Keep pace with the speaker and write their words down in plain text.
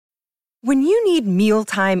When you need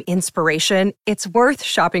mealtime inspiration, it's worth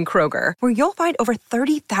shopping Kroger, where you'll find over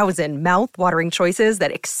 30,000 mouth-watering choices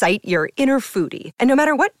that excite your inner foodie. And no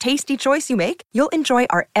matter what tasty choice you make, you'll enjoy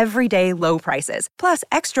our everyday low prices, plus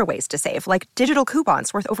extra ways to save, like digital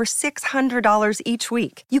coupons worth over $600 each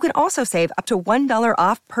week. You can also save up to $1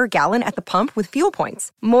 off per gallon at the pump with fuel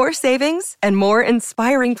points. More savings and more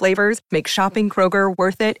inspiring flavors make shopping Kroger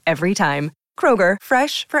worth it every time. Kroger,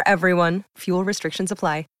 fresh for everyone. Fuel restrictions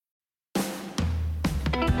apply.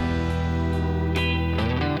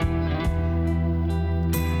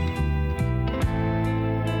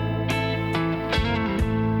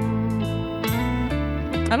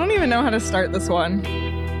 I don't even know how to start this one.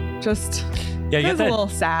 Just, you get a little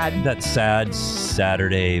sad. That sad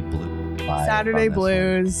Saturday blues. Saturday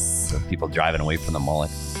blues. So people driving away from the mullet,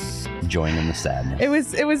 joining the sadness.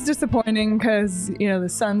 It was disappointing because, the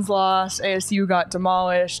Suns lost, ASU got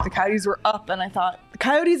demolished, the Coyotes were up, and I thought the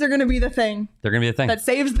Coyotes are going to be the thing. They're going to be the thing that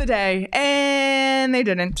saves the day, and they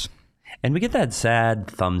didn't. And we get that sad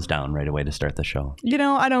thumbs down right away to start the show.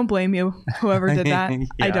 I don't blame you, whoever did that. Yeah.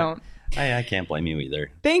 I don't. I can't blame you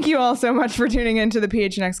either. Thank you all so much for tuning into the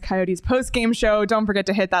PHNX Coyotes post-game show. Don't forget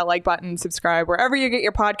to hit that like button, subscribe wherever you get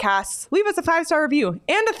your podcasts. Leave us a 5-star review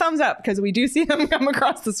and a thumbs up because we do see them come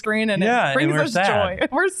across the screen and it brings us joy.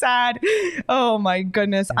 We're sad. Oh my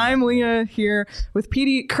goodness. I'm Leah here with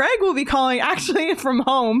PD. Craig will be calling actually from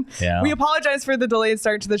home. Yeah. We apologize for the delayed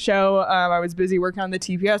start to the show. I was busy working on the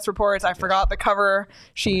TPS reports. I forgot the cover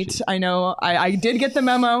sheet. I know I did get the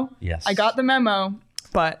memo. Yes. I got the memo.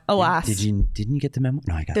 But alas, didn't you get the memo?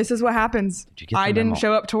 No, I got it. This is what happens. I didn't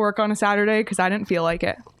show up to work on a Saturday because I didn't feel like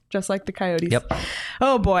it. Just like the Coyotes. Yep.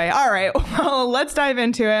 Oh boy. All right. Well, let's dive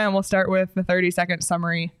into it, and we'll start with the 30-second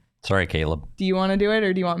summary. Sorry, Caleb. Do you want to do it,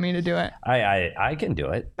 or do you want me to do it? I can do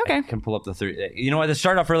it. Okay. I can pull up the 30. You know what? This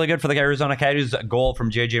started off really good for the Arizona Coyotes. A goal from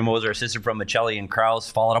J.J. Moser, assisted from Michelli and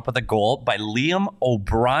Krause, followed up with a goal by Liam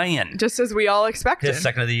O'Brien. Just as we all expected. His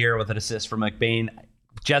second of the year with an assist from McBain.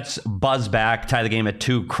 Jets buzz back, tie the game at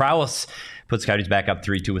 2. Krause puts Coyotes back up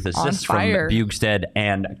 3-2 with assists from Bugstead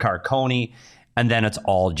and Carconi. And then it's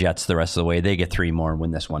all Jets the rest of the way. They get 3 more and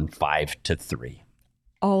win this one 5-3.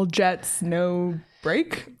 All Jets, no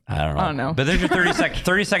break? I don't know. But there's your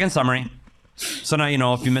 30-second summary. So now you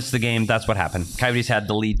know if you missed the game, that's what happened. Coyotes had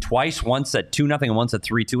the lead twice, once at 2-0 and once at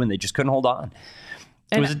 3-2, and they just couldn't hold on.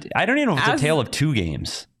 I don't even know if it's a tale of 2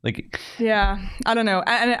 games. Yeah, I don't know.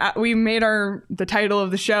 And we made the title of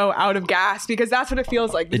the show Out of Gas because that's what it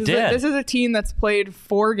feels like. This is a team that's played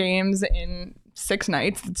 4 games in 6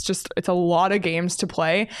 nights. It's a lot of games to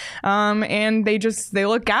play. And they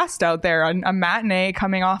look gassed out there. A matinee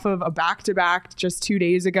coming off of a back-to-back just 2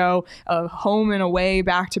 days ago, a home and away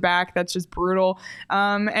back-to-back. That's just brutal.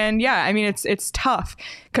 And yeah, I mean, it's tough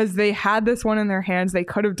because they had this one in their hands. They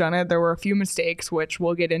could have done it. There were a few mistakes, which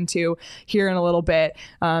we'll get into here in a little bit.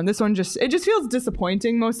 This one just feels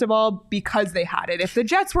disappointing most of all because they had it. If the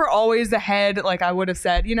Jets were always ahead, I would have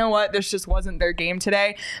said, you know what, this just wasn't their game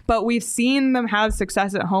today. But we've seen them have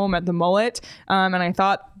success at home at the Mullet, and I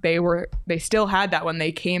thought they still had that when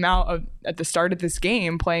they came out at the start of this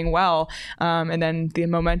game playing well, and then the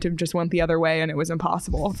momentum just went the other way, and it was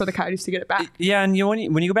impossible for the Coyotes to get it back. Yeah, and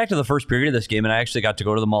when you go back to the first period of this game, and I actually got to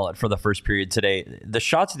go to the Mullet for the first period today, the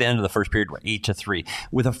shots at the end of the first period were 8-3.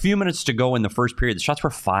 With a few minutes to go in the first period, the shots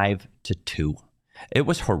were 5-2. It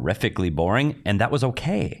was horrifically boring, and that was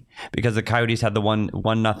okay because the Coyotes had the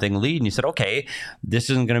 1-0 lead, and you said, okay, this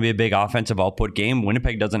isn't going to be a big offensive output game.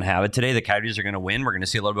 Winnipeg doesn't have it today. The Coyotes are going to win. We're going to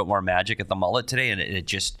see a little bit more magic at the Mullet today, and it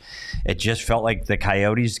just felt like the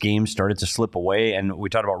Coyotes game started to slip away, and we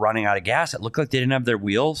talked about running out of gas. It looked like they didn't have their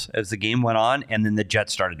wheels as the game went on, and then the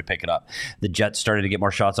Jets started to pick it up. The Jets started to get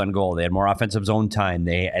more shots on goal. They had more offensive zone time.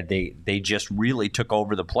 They just really took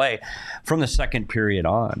over the play from the second period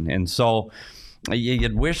on, and so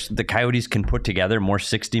you'd wish the Coyotes can put together more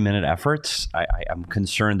 60-minute efforts. I'm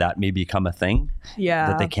concerned that may become a thing. Yeah.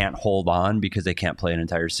 That they can't hold on because they can't play an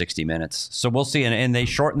entire 60 minutes. So we'll see. And they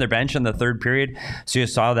shortened their bench in the third period. So you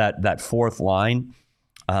saw that fourth line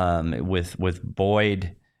with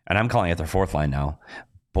Boyd, and I'm calling it their fourth line now.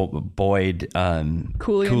 Boyd,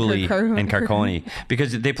 Cooley, and Carconi,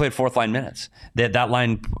 because they played fourth line minutes. That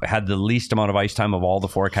line had the least amount of ice time of all the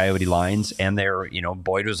 4 Coyote lines, and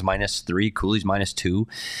Boyd was -3, Cooley's -2.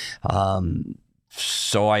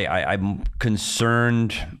 So I'm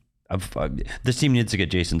concerned this team needs to get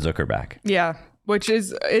Jason Zucker back. Yeah. Which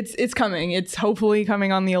is, it's coming. It's hopefully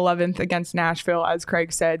coming on the 11th against Nashville, as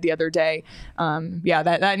Craig said the other day.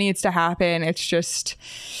 That needs to happen. It's just,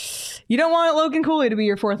 you don't want Logan Cooley to be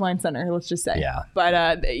your fourth line center, let's just say. Yeah.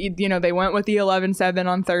 But, they went with the 11-7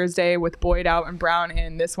 on Thursday with Boyd out and Brown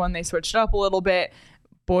in. This one, they switched up a little bit.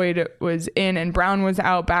 Boyd was in and Brown was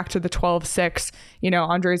out, back to the 12-6.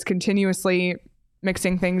 Andre's continuously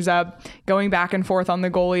mixing things up, going back and forth on the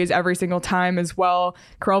goalies every single time as well.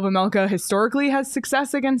 Karel Vejmelka historically has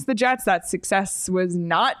success against the Jets. That success was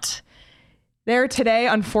not there today.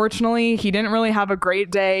 Unfortunately, he didn't really have a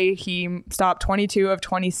great day. He stopped 22 of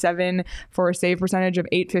 27 for a save percentage of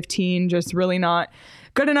 .815, just really not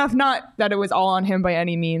good enough. Not that it was all on him by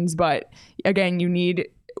any means, but again, you need,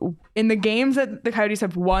 in the games that the Coyotes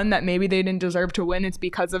have won that maybe they didn't deserve to win, it's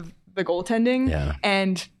because of the goaltending. Yeah.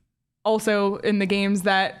 And also in the games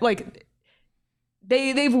that, like,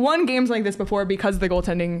 they've won games like this before because the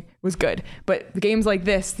goaltending was good. But the games like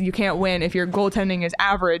this, you can't win if your goaltending is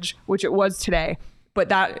average, which it was today. But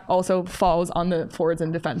that also falls on the forwards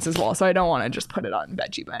and defense as well. So I don't want to just put it on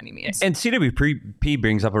Veggie by any means. And CWP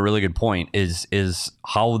brings up a really good point, is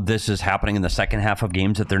how this is happening in the second half of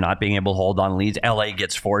games, that they're not being able to hold on leads. LA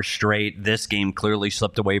gets 4 straight. This game clearly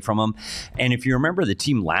slipped away from them. And if you remember the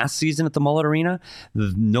team last season at the Mullet Arena,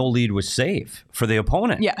 no lead was safe for the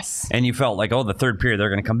opponent. Yes. And you felt like, the third period, they're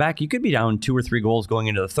going to come back. You could be down 2 or 3 goals going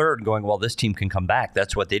into the third and going, well, this team can come back.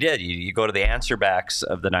 That's what they did. You go to the answer backs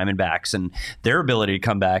of the Diamondbacks and their ability to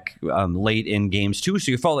come back late in games too.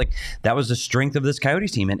 So you felt like that was the strength of this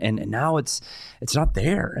Coyotes team, and now it's not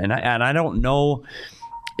there. And I don't know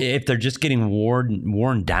if they're just getting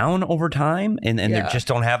worn down over time, and they just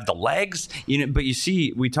don't have the legs. But you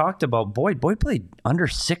see, we talked about Boyd. Boyd played under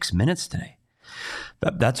 6 minutes today.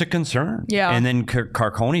 That's a concern. Yeah. And then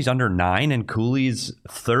Carcone's under 9, and Cooley's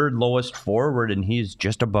third lowest forward, and he's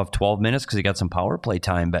just above 12 minutes because he got some power play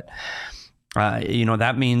time. But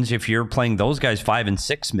that means if you're playing those guys 5 and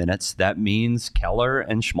 6 minutes, that means Keller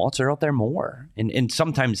and Schmaltz are out there more. And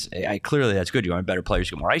sometimes, clearly that's good. You want better players,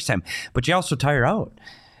 get more ice time, but you also tire out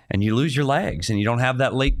and you lose your legs and you don't have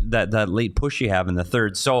that late push you have in the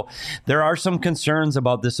third. So there are some concerns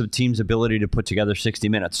about this team's ability to put together 60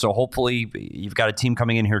 minutes. So hopefully you've got a team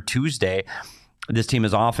coming in here Tuesday. This team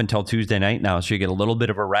is off until Tuesday night now, so you get a little bit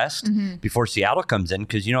of a rest before Seattle comes in,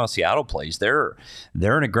 because how Seattle plays. They're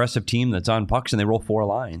an aggressive team that's on pucks, and they roll 4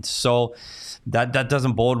 lines. So that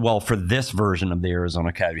doesn't bode well for this version of the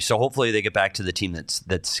Arizona Coyotes. So hopefully they get back to the team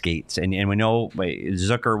that skates. And we know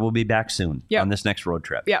Zucker will be back soon on this next road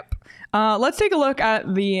trip. Yep. Let's take a look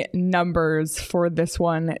at the numbers for this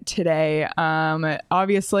one today.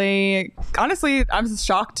 Honestly, I'm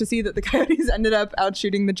shocked to see that the Coyotes ended up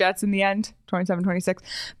outshooting the Jets in the end, 27-26.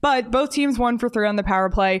 But both teams won for 3 on the power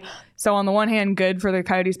play. So on the one hand, good for the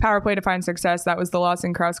Coyotes power play to find success. That was the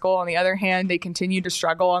Lawson Krause goal. On the other hand, they continue to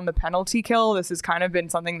struggle on the penalty kill. This has kind of been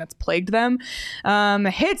something that's plagued them.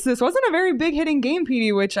 Hits. This wasn't a very big hitting game,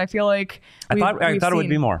 Petey, which I feel like I thought it would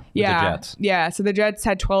be more with the Jets. Yeah. So the Jets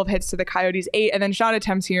had 12 hits to the Coyotes 8, and then shot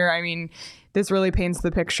attempts here. I mean, this really paints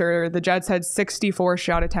the picture. The Jets had 64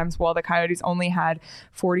 shot attempts while the Coyotes only had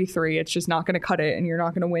 43. It's just not going to cut it, and you're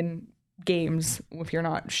not going to win games if you're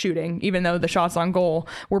not shooting, even though the shots on goal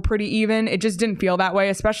were pretty even. It just didn't feel that way,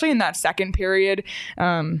 especially in that second period.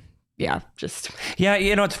 It's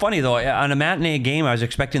funny though, on a matinee game I was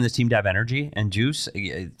expecting this team to have energy and juice.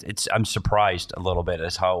 I'm surprised a little bit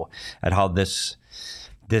at how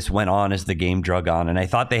this went on as the game drug on. And I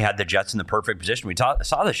thought they had the Jets in the perfect position. We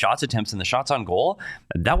saw the shots attempts and the shots on goal.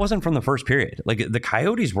 That wasn't from the first period. Like, the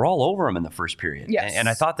Coyotes were all over them in the first period. Yes. And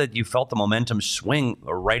I thought that you felt the momentum swing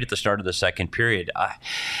right at the start of the second period.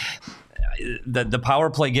 The power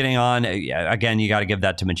play getting on, again, you got to give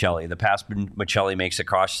that to Michelli. The pass Michelli makes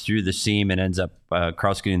across through the seam and ends up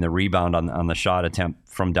Krause getting the rebound on the shot attempt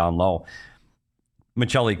from down low.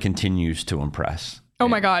 Michelli continues to impress. Oh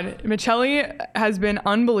my God. Michelli has been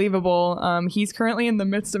unbelievable. He's currently in the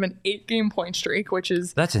midst of an 8-game point streak,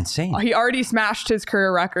 that's insane. He already smashed his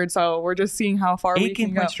career record, so we're just seeing how far we can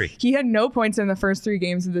go. 8-game point streak. He had no points in the first 3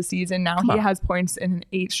 games of the season. Now he has points in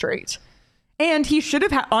 8 straight. And he should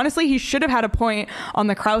have had a point on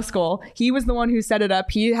the Krause goal. He was the one who set it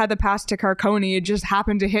up. He had the pass to Carcone. It just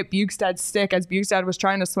happened to hit Bjugstad's stick as Bjugstad was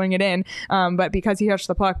trying to swing it in. But because he touched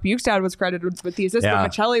the puck, Bjugstad was credited with the assist. Yeah.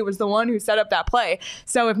 But Michelli was the one who set up that play.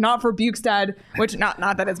 So if not for Bjugstad, which not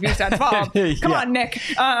that it's Bjugstad's fault. Come on, Nick.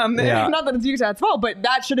 Not that it's Bjugstad's fault, but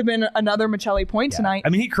that should have been another Michelli point tonight. I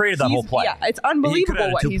mean, he created that whole play. Yeah, it's unbelievable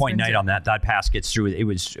he what he's been doing. He could have had a 2-point night on that. That pass gets through. It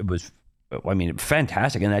was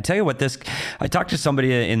fantastic. And I tell you what, I talked to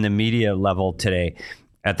somebody in the media level today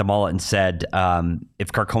at the Mullet and said,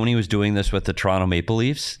 if Carcone was doing this with the Toronto Maple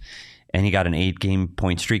Leafs and he got an 8-game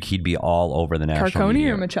point streak, he'd be all over the national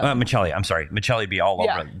media. Carconi or Michelli? Michelli, I'm sorry. Michelli'd be all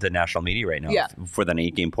over the national media right now for that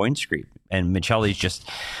 8-game point streak. And Michelli's just,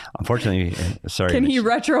 unfortunately, sorry. Can he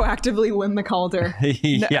retroactively win the Calder?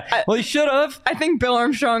 Well, he should have. I think Bill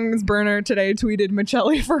Armstrong's burner today tweeted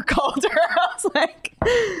Michelli for Calder. I was like,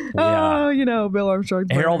 Bill Armstrong.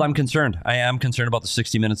 Harold, I'm concerned. I am concerned about the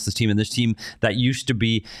 60 Minutes, this team that used to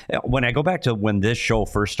be, when I go back to when this show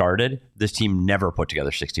first started, this team never put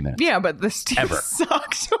together 60 Minutes. Yeah, but this team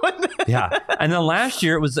sucked. And then last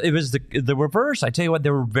year it was the reverse. I tell you what,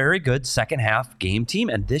 they were a very good second half game team,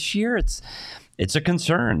 and this year it's a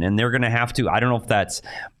concern, and they're going to have to. I don't know if that's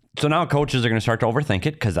so. Now coaches are going to start to overthink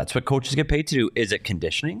it because that's what coaches get paid to do. Is it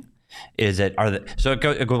conditioning? So it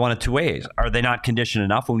goes one of two ways. Are they not conditioned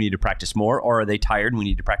enough? We need to practice more, or are they tired and we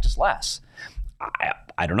need to practice less?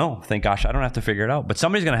 I don't know. Thank gosh, I don't have to figure it out. But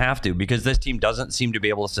somebody's going to have to, because this team doesn't seem to be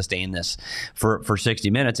able to sustain this for 60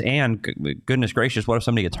 minutes. And goodness gracious, what if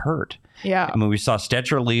somebody gets hurt? Yeah. I mean, we saw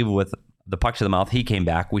Stetcher leave with the puck to the mouth. He came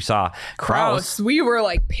back. We saw Krause. We were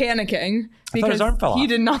like panicking because his arm fell he off.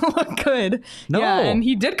 did not look good. No. Yeah, and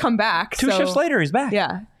he did come back. Two shifts later, he's back.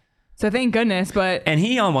 Yeah. So thank goodness, and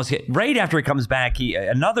he almost hit right after he comes back.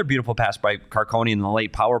 Another beautiful pass by Carconi in the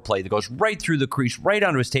late power play that goes right through the crease, right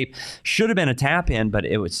onto his tape. Should have been a tap in, but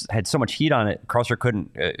it had so much heat on it. Krauser couldn't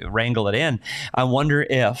wrangle it in. I wonder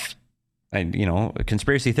if, a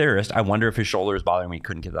conspiracy theorist, I wonder if his shoulder is bothering me. He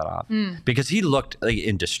couldn't get that off because he looked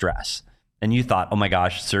in distress, and you thought, oh my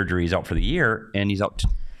gosh, surgery, he's out for the year, and he's out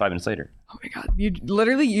 5 minutes later. Oh my God,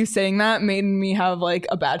 you saying that made me have like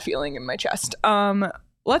a bad feeling in my chest.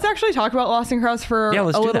 Let's actually talk about Lawson Krause for a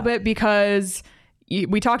little bit, because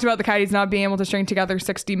we talked about the Coyotes not being able to string together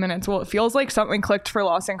 60 minutes. Well, it feels like something clicked for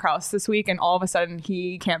Lawson Krause this week, and all of a sudden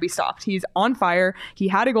he can't be stopped. He's on fire. He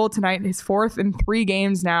had a goal tonight, his 4th in 3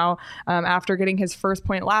 games now, after getting his first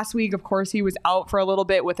point last week. Of course, he was out for a little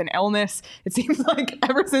bit with an illness. It seems like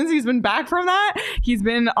ever since he's been back from that, he's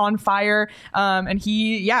been on fire.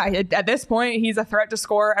 And at this point, he's a threat to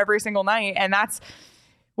score every single night. And that's,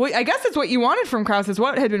 well, I guess it's what you wanted from Krause, is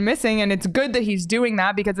what had been missing, and it's good that he's doing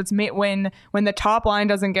that, because it's when the top line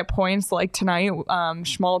doesn't get points like tonight,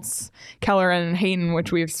 Schmaltz, Keller, and Hayton,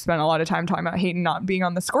 which we've spent a lot of time talking about Hayton not being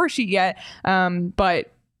on the score sheet yet,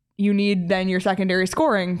 but you need then your secondary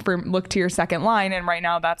scoring look to your second line, and right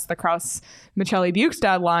now that's the Krause, Michelli,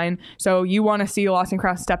 Bukestad line. So you want to see Lawson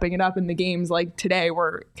Krause stepping it up in the games like today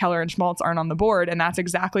where Keller and Schmaltz aren't on the board, and that's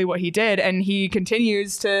exactly what he did, and he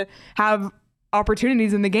continues to have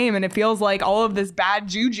opportunities in the game, and it feels like all of this bad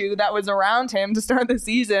juju that was around him to start the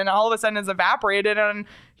season all of a sudden has evaporated, and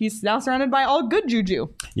he's now surrounded by all good juju.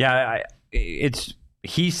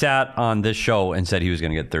 He sat on this show and said he was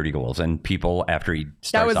going to get 30 goals, and people after he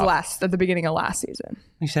starts that was at the beginning of last season.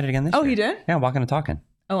 He said it again this year. He did? Yeah, walking and talking.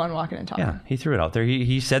 Oh, I'm walking and talking. Yeah, he threw it out there.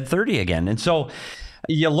 He said 30 again, and so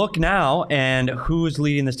you look now, and who's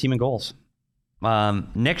leading this team in goals?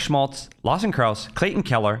 Nick Schmaltz, Lawson Krause, Clayton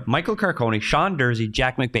Keller, Michael Carconi, Sean Dursey,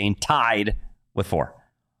 Jack McBain tied with 4.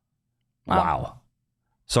 Wow.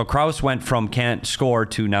 So Krause went from can't score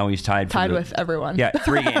to now he's tied with everyone. Yeah,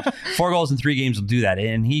 3 games. 4 goals in 3 games will do that.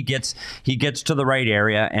 And he gets to the right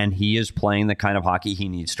area, and he is playing the kind of hockey he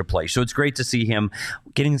needs to play. So it's great to see him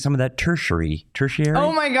getting some of that tertiary.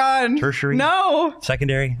 Oh my God. Tertiary? No.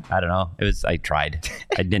 Secondary? I don't know. I tried.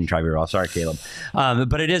 I didn't try very well. Sorry, Caleb.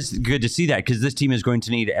 But it is good to see that, because this team is going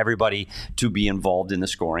to need everybody to be involved in the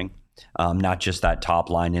scoring, not just that top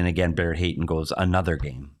line. And again, Barrett Hayton goes another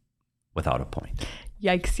game without a point.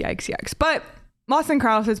 Yikes. But Lawson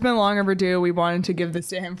Krause, it's been long overdue. We wanted to give this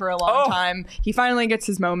to him for a long time. He finally gets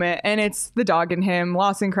his moment, and it's the dog in him.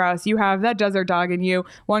 Lawson Krause, you have that desert dog in you.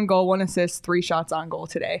 1 goal, 1 assist, 3 shots on goal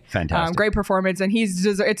today. Fantastic. Great performance, and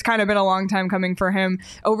it's kind of been a long time coming for him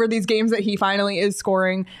over these games that he finally is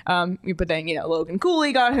scoring. But then, Logan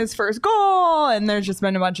Cooley got his first goal, and there's just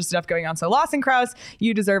been a bunch of stuff going on. So Lawson Krause,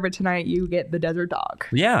 you deserve it tonight. You get the desert dog.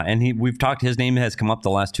 Yeah, and we've talked, his name has come up the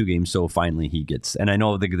last 2 games, so finally he gets, and I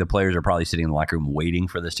know the players are probably sitting in the locker room waiting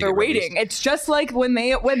for this to get released. Waiting. It's just like when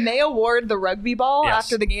they award the rugby ball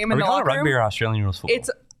after the game in the locker room. Rugby or Australian rules football? It's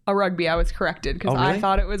a rugby. I was corrected because I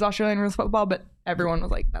thought it was Australian rules football, but everyone was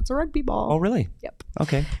like, "That's a rugby ball." Oh, really? Yep.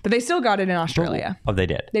 Okay. But they still got it in Australia. Oh, they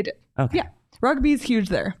did. They did. Okay. Yeah. Rugby is huge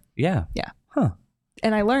there. Yeah. Yeah. Huh.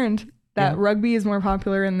 And I learned that rugby is more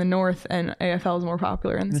popular in the north and AFL is more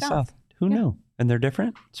popular in the south. Who knew? And they're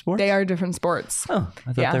different sports? They are different sports. Oh,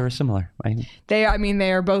 I thought they were similar. They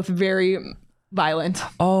are both very violent.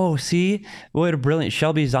 Oh, see? What a brilliant.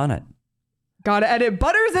 Shelby's on it. Gotta edit.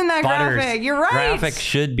 Butter's in that graphic. You're right. Graphic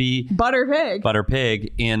should be Butter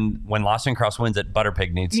Pig. And when Lawson Cross wins it, Butter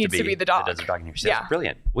Pig needs to be the dog. The desert dog. Yeah.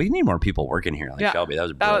 Brilliant. We need more people working here like Shelby. That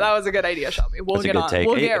was brilliant. That was a good idea, Shelby. We'll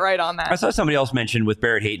get right on that. I saw somebody else mention with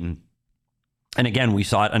Barrett Hayton. And again, we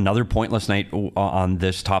saw it another pointless night on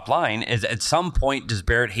this top line. Is at some point, does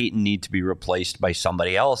Barrett Hayton need to be replaced by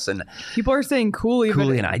somebody else? And people are saying Cooley.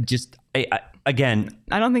 And I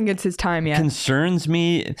don't think it's his time yet. Concerns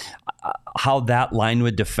me how that line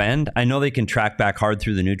would defend. I know they can track back hard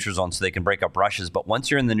through the neutral zone so they can break up rushes, but once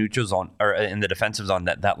you're in the neutral zone or in the defensive zone,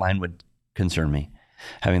 that line would concern me.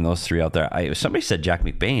 Having those three out there. Somebody said Jack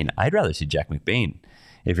McBain. I'd rather see Jack McBain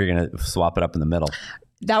if you're going to swap it up in the middle.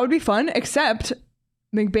 That would be fun, except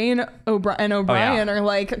McBain and O'Brien are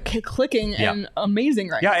like clicking and amazing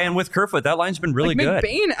right now. Yeah, and with Kerfoot, that line's been really good.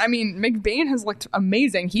 McBain has looked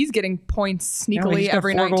amazing. He's getting points sneakily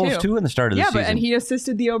every night, too. 4 goals, too, in the start of the season. And he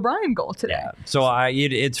assisted the O'Brien goal today. Yeah. So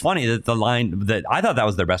it's funny that the line, that I thought that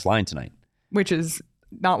was their best line tonight. Which is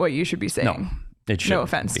not what you should be saying. No. No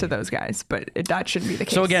offense to those guys, but that shouldn't be the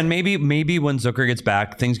case. So again, maybe when Zucker gets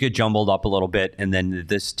back, things get jumbled up a little bit, and then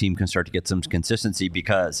this team can start to get some consistency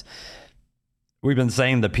because we've been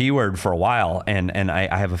saying the P word for a while, and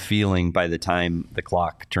I have a feeling by the time the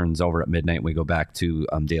clock turns over at midnight, we go back to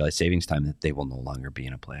daylight savings time, that they will no longer be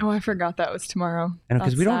in a playoff. Oh, I forgot that was tomorrow. And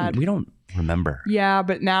because we don't remember. Yeah,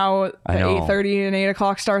 but now the 8:30 and 8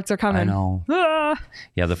 o'clock starts are coming. I know.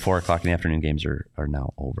 Yeah, the 4 o'clock in the afternoon games are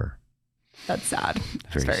now over. That's sad.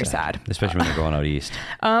 It's very sad. Especially when they're going out east.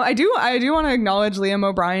 I do want to acknowledge Liam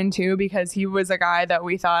O'Brien too, because he was a guy that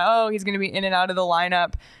we thought, he's going to be in and out of the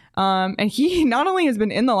lineup. And he not only has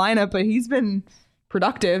been in the lineup, but he's been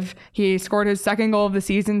productive. He scored his second goal of the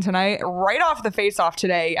season tonight, right off the faceoff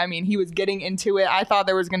today. I mean, he was getting into it. I thought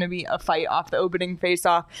there was going to be a fight off the opening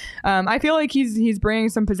faceoff. I feel like he's bringing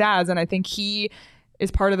some pizzazz, and I think he is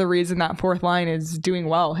part of the reason that fourth line is doing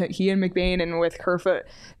well. He and McBain, and with Kerfoot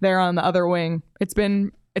there on the other wing, it's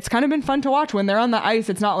kind of been fun to watch when they're on the ice.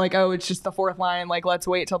 It's not like, it's just the fourth line, like let's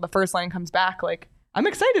wait till the first line comes back. Like, I'm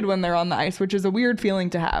excited when they're on the ice, which is a weird feeling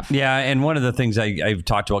to have. Yeah, and one of the things I've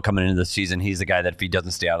talked about coming into the season, he's the guy that if he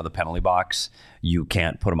doesn't stay out of the penalty box, you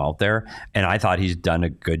can't put him out there. And I thought he's done a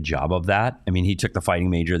good job of that. I mean, he took the fighting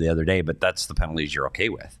major the other day, but that's the penalties you're okay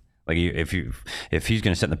with. Like if he's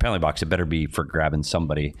going to sit in the penalty box, it better be for grabbing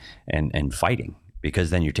somebody and fighting,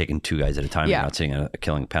 because then you're taking 2 guys at a time. Yeah. You're not sitting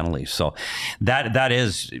killing penalties. So that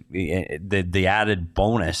is the added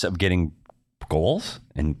bonus of getting goals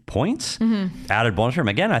and points. Added bonus for him.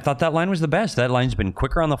 Again, I thought that line was the best. That line's been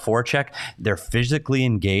quicker on the forecheck. They're physically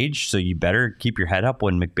engaged, so you better keep your head up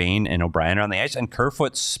when McBain and O'Brien are on the ice. And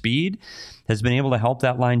Kerfoot's speed has been able to help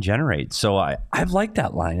that line generate. So I've liked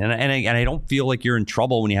that line, and I don't feel like you're in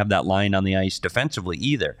trouble when you have that line on the ice defensively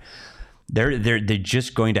either. They're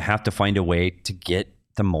just going to have to find a way to get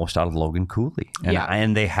the most out of Logan Cooley.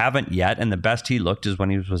 And they haven't yet. And the best he looked is when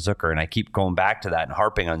he was with Zucker. And I keep going back to that and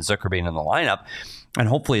harping on Zucker being in the lineup. And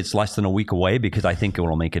hopefully it's less than a week away, because I think it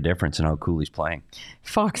will make a difference in how Cooley's playing.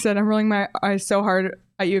 Fox said, I'm rolling my eyes so hard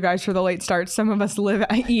at you guys for the late start. Some of us live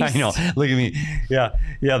at East. I know. Look at me. Yeah.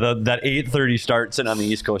 That 8:30 start sitting on the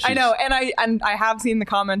East Coast. I know. And I have seen the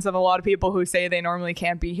comments of a lot of people who say they normally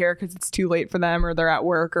can't be here because it's too late for them, or they're at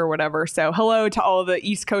work or whatever. So hello to all the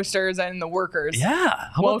East Coasters and the workers. Yeah.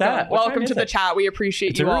 How about that? Welcome to the chat. We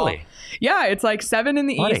appreciate you all. It's early. Yeah. It's like 7 in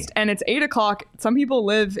the East and it's 8 o'clock. Some people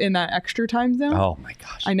live in that extra time zone. Oh my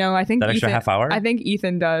gosh. I know. I think that extra half hour? I think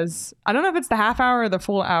Ethan does. I don't know if it's the half hour or the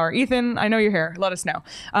full hour. Ethan, I know you're here. Let us know.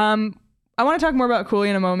 I want to talk more about Cooley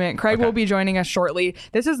in a moment. Craig will be joining us shortly.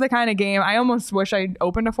 This is the kind of game I almost wish I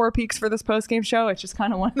opened a Four Peaks for this post-game show. It's just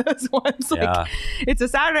kind of one of those ones. Like, it's a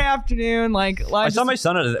Saturday afternoon. Like, I saw my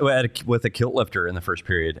son with a kilt lifter in the first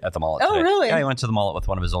period at the Mullet today. Really? Yeah, he went to the Mullet with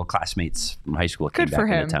one of his old classmates from high school. Good for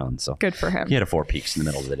him. Into town, so good for him. He had a Four Peaks in the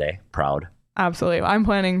middle of the day. Proud. Absolutely. I'm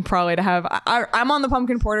planning probably to have, I'm on the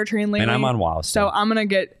pumpkin porter train lately. And I'm on WoW. So I'm going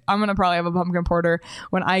to probably have a pumpkin porter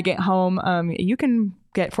when I get home. You can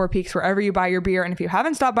get Four Peaks wherever you buy your beer. And if you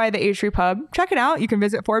haven't stopped by the H3 Pub, check it out. You can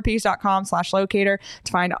visit fourpeaks.com/locator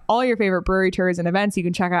to find all your favorite brewery tours and events. You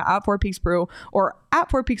can check out at Four Peaks Brew or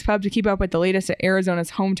at Four Peaks Pub to keep up with the latest at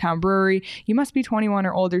Arizona's hometown brewery. You must be 21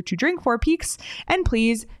 or older to drink Four Peaks, and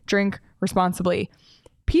please drink responsibly.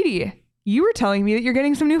 Petey, you were telling me that you're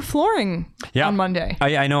getting some new flooring on Monday.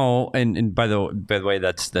 I know. And by the way,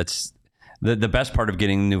 that's the best part of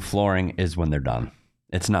getting new flooring is when they're done.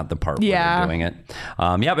 It's not the part where they're doing it.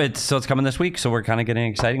 But it's coming this week. So we're kind of getting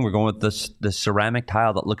exciting. We're going with the ceramic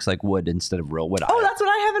tile that looks like wood instead of real wood. Oh, that's what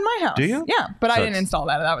I have in my house. Do you? Yeah. But I didn't install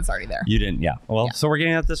that. That was already there. You didn't? Yeah. Well, so we're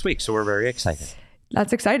getting that this week. So we're very excited.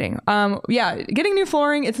 That's exciting. Getting new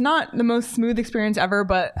flooring, it's not the most smooth experience ever,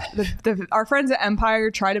 but our friends at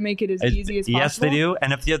Empire try to make it as easy as possible. Yes, they do.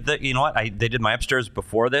 And if you know what, they did my upstairs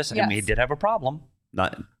before this, and we did have a problem.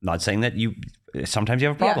 Not saying that sometimes you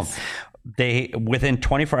have a problem. Yes. They, within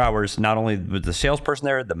 24 hours, not only was the salesperson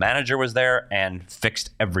there, the manager was there and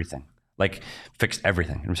fixed everything. Fixed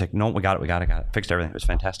everything. And it was like, no, we got it. Fixed everything. It was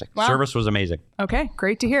fantastic. Wow. Service was amazing. Okay,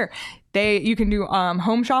 great to hear. You can do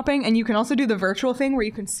home shopping, and you can also do the virtual thing where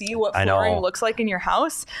you can see what flooring looks like in your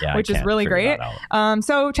house, which is really great.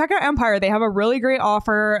 So check out Empire. They have a really great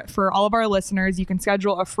offer for all of our listeners. You can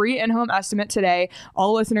schedule a free in-home estimate today.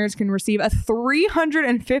 All listeners can receive a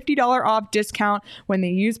 $350 off discount when they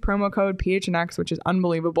use promo code PHNX, which is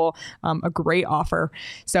unbelievable. A great offer.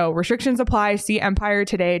 So restrictions apply. See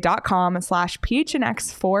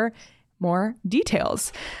empiretoday.com/PHNX for more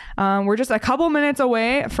details. We're just a couple minutes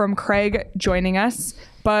away from Craig joining us,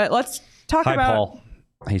 but let's talk about... Hi, Paul.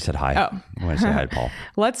 He said hi. Oh. I want to say hi, Paul.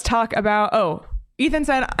 Let's talk about... Ethan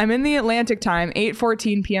said, I'm in the Atlantic time,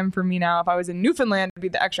 8:14 p.m. for me now. If I was in Newfoundland, it'd be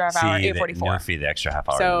the extra half hour, 8:44. The extra half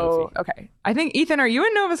hour. So, okay. I think, Ethan, are you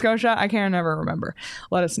in Nova Scotia? I can't never remember.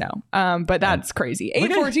 Let us know. But that's crazy.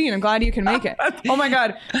 8:14. I'm glad you can make it. Oh, my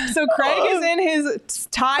God. So Craig is in his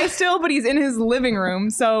tie still, but he's in his living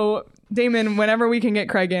room. So... Damon, whenever we can get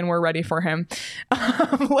Craig in, we're ready for him.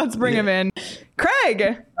 Let's bring him in.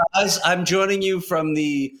 Craig! Guys, I'm joining you from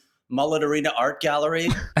the Mullet Arena Art Gallery.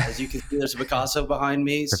 As you can see, there's a Picasso behind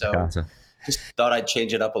me. So just thought I'd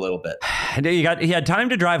change it up a little bit. He had time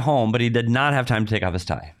to drive home, but he did not have time to take off his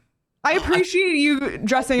tie. I appreciate you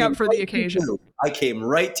dressing up for the occasion. I came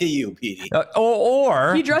right to you, Petey.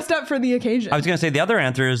 Or he dressed up for the occasion. I was going to say the other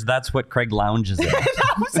answer is that's what Craig lounges in.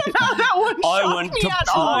 That one shocked me at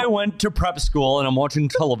all. I went to prep school and I'm watching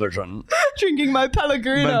television. Drinking my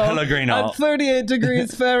Pellegrino. At 38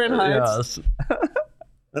 degrees Fahrenheit. Yes.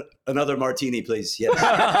 Another martini, please. Yes.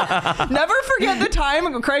 Never forget the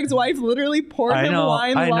time Craig's wife literally poured him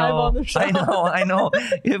wine live on the show. I know.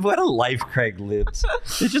 What a life Craig lives.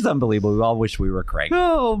 It's just unbelievable. We all wish we were Craig.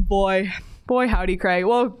 Oh, boy. Boy, howdy, Craig.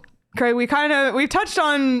 Well, Craig, we've touched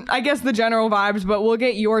on, I guess, the general vibes, but we'll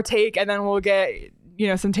get your take, and then we'll get,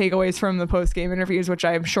 some takeaways from the post-game interviews, which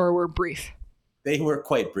I'm sure were brief. They were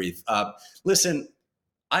quite brief. Listen,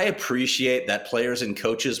 I appreciate that players and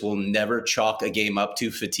coaches will never chalk a game up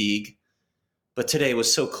to fatigue, but today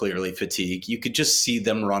was so clearly fatigue. You could just see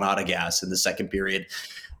them run out of gas in the second period.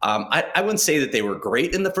 I wouldn't say that they were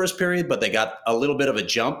great in the first period, but they got a little bit of a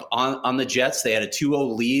jump on the Jets. They had a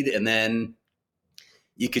 2-0 lead, and then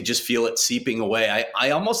you could just feel it seeping away.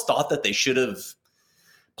 I almost thought that they should have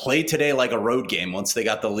played today like a road game once they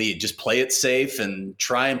got the lead. Just play it safe and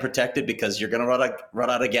try and protect it because you're going to run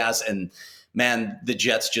out of gas. And man, the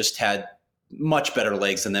Jets just had much better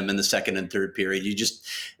legs than them in the second and third period.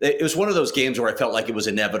 It was one of those games where I felt like it was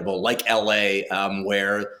inevitable, like LA,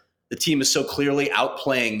 where the team is so clearly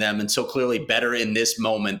outplaying them and so clearly better in this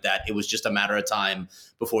moment that it was just a matter of time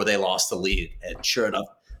before they lost the lead. And sure enough,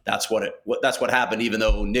 that's what happened, even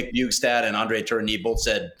though Nick Bjugstad and Andre Tourigny both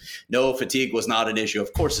said, no, fatigue was not an issue.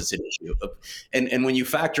 Of course it's an issue. And when you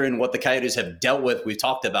factor in what the Coyotes have dealt with, we've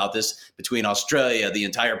talked about this between Australia, the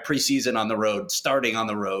entire preseason on the road, starting on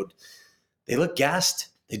the road, they look gassed.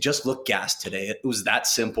 They just looked gassed today. It was that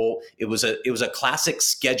simple. It was a classic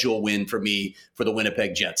schedule win for me for the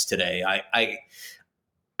Winnipeg Jets today.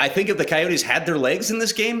 I think if the Coyotes had their legs in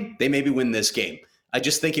this game, they maybe win this game. I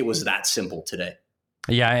just think it was that simple today.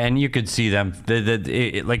 Yeah, and you could see them,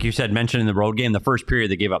 like you said, mentioned in the road game, the first period,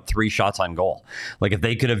 they gave up 3 shots on goal. Like if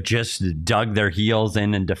they could have just dug their heels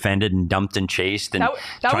in and defended and dumped and chased and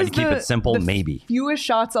tried to keep it simple, maybe. Fewest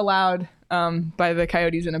shots allowed by the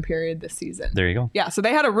Coyotes in a period this season. There you go. Yeah, so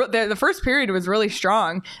they had the first period was really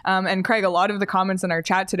strong. And Craig, a lot of the comments in our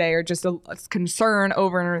chat today are just a concern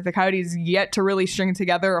over the Coyotes yet to really string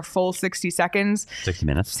together a full 60 seconds. 60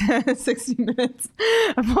 minutes. 60 minutes.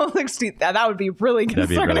 A full 60. That would be really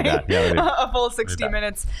concerning. That'd be really bad. Yeah, a full 60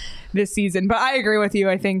 minutes this season. But I agree with you.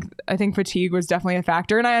 I think fatigue was definitely a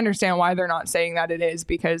factor. And I understand why they're not saying that it is,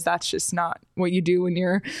 because that's just not what you do when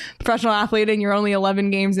you're a professional athlete and you're only 11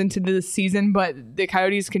 games into the season. But the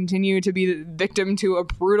Coyotes continue to be the victim to a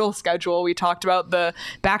brutal schedule. We talked about the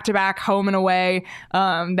back-to-back home and away,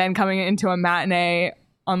 then coming into a matinee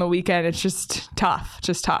on the weekend. It's just tough.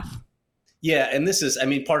 Yeah, and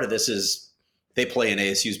part of this is they play in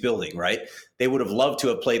ASU's building, right? They would have loved to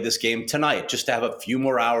have played this game tonight, just to have a few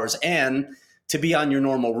more hours and to be on your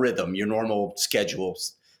normal rhythm, your normal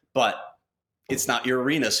schedules. But it's not your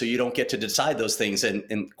arena, so you don't get to decide those things.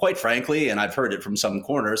 And quite frankly, and I've heard it from some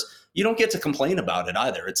corners, you don't get to complain about it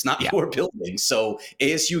either. It's not your building. So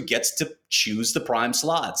ASU gets to choose the prime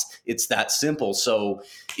slots. It's that simple. So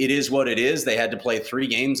it is what it is. They had to play 3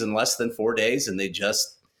 games in less than 4 days, and they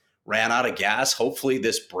just ran out of gas. Hopefully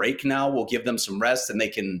this break now will give them some rest and they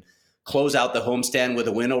can close out the homestand with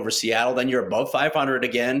a win over Seattle. Then you're above 500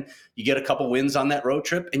 again. You get a couple wins on that road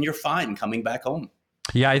trip and you're fine coming back home.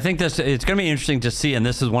 Yeah, I think it's going to be interesting to see. And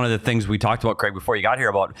this is one of the things we talked about, Craig, before you got here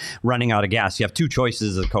about running out of gas. You have 2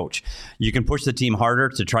 choices as a coach. You can push the team harder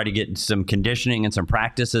to try to get some conditioning and some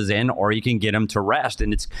practices in, or you can get them to rest.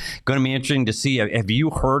 And it's going to be interesting to see. Have you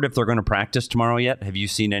heard if they're going to practice tomorrow yet? Have you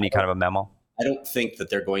seen any kind of a memo? I don't think that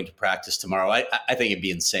they're going to practice tomorrow. I think it'd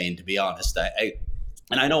be insane, to be honest.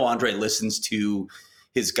 And I know Andre listens to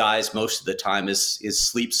his guys most of the time, his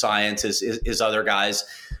sleep science, his other guys,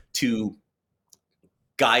 to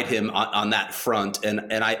guide him on that front.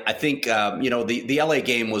 And I think, the LA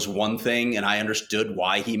game was one thing, and I understood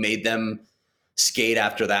why he made them skate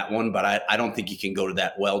after that one, but I don't think you can go to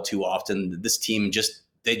that well too often. This team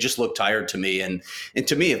they just look tired to me. And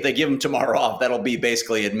to me, if they give them tomorrow off, that'll be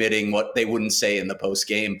basically admitting what they wouldn't say in the post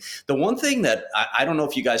game. The one thing that I don't know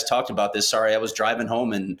if you guys talked about this. Sorry, I was driving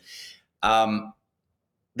home and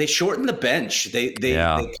they shortened the bench. They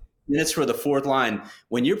minutes for the 4th line.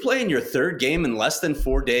 When you're playing your 3rd game in less than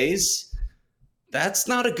 4 days, that's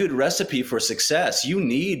not a good recipe for success. You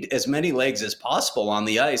need as many legs as possible on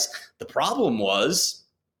the ice. The problem was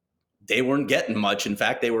they weren't getting much. In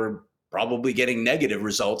fact, they were probably getting negative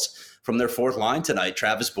results from their 4th line tonight.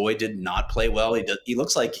 Travis Boyd did not play well. He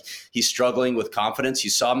looks like he's struggling with confidence. You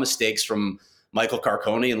saw mistakes from Michael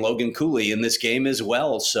Carcone and Logan Cooley in this game as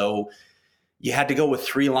well. So you had to go with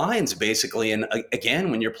 3 lines basically. And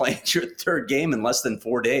again, when you're playing your 3rd game in less than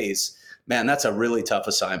 4 days, man, that's a really tough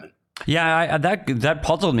assignment. Yeah, that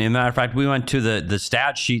puzzled me. As a matter of fact, we went to the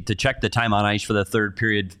stat sheet to check the time on ice for the 3rd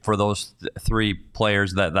period for those 3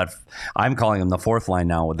 players that I'm calling them the 4th line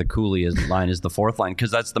now. With the Cooley line is the 4th line because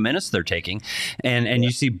that's the minutes they're taking. And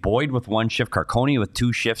you see Boyd with 1 shift, Carcone with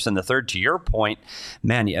 2 shifts in the 3rd. To your point,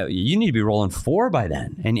 man, you need to be rolling 4 by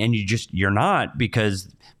then, and you're not, because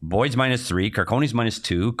Boyd's -3, Carcone's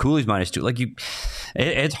 -2, Cooley's -2. Like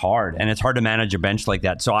it's hard, and it's hard to manage a bench like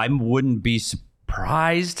that. So I wouldn't be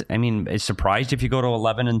surprised. I mean, it's surprised if you go to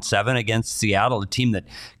 11-7 against Seattle, a team that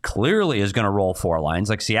clearly is going to roll 4 lines.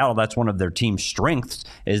 Like Seattle, that's one of their team's strengths,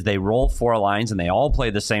 is they roll 4 lines and they all play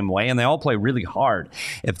the same way and they all play really hard.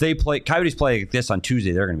 If Coyotes play like this on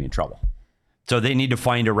Tuesday, they're going to be in trouble. So they need to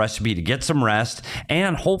find a recipe to get some rest,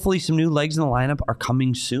 and hopefully some new legs in the lineup are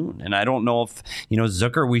coming soon. And I don't know if,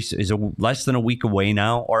 Zucker is less than a week away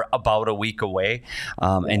now, or about a week away,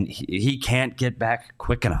 and he can't get back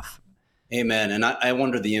quick enough. Amen. And I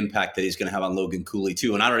wonder the impact that he's going to have on Logan Cooley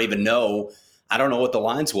too. And I don't know what the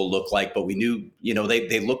lines will look like, but we knew,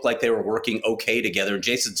 they looked like they were working okay together.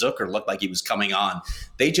 Jason Zucker looked like he was coming on.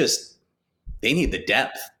 They need the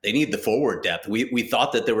depth. They need the forward depth. We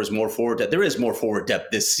thought that there was more forward depth. There is more forward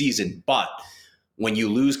depth this season, but when you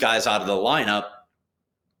lose guys out of the lineup.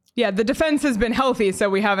 Yeah, the defense has been healthy, so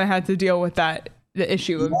we haven't had to deal with the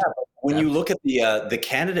issue of when you look at the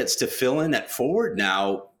candidates to fill in at forward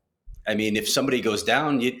now, I mean, if somebody goes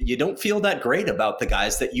down, you don't feel that great about the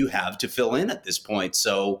guys that you have to fill in at this point.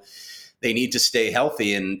 So they need to stay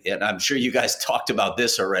healthy. And I'm sure you guys talked about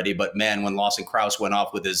this already, but man, when Lawson Krause went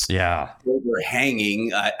off with his shoulder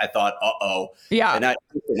hanging, I thought, uh-oh. Yeah.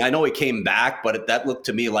 And I know he came back, but that looked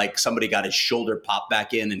to me like somebody got his shoulder popped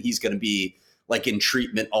back in, and he's going to be like in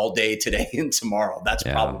treatment all day today and tomorrow. That's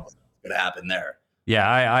probably what's going to happen there.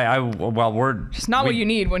 Yeah, we're it's not what you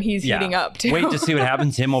need when he's heating up too. Wait to see what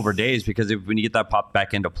happens to him over days, because when you get that pop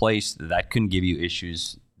back into place, that can give you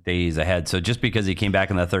issues days ahead. So just because he came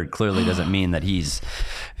back in the 3rd clearly doesn't mean that he's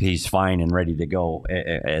fine and ready to go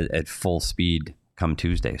at full speed come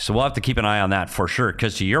Tuesday. So we'll have to keep an eye on that for sure,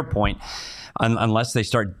 because to your point, unless they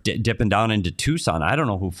start dipping down into Tucson, I don't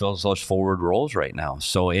know who fills those forward roles right now.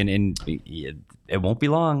 So it won't be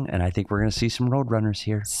long, and I think we're going to see some Roadrunners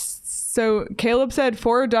here. So Caleb said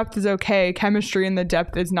forward depth is okay, chemistry in the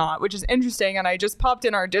depth is not, which is interesting. And I just popped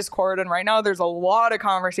in our Discord, and right now there's a lot of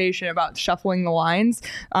conversation about shuffling the lines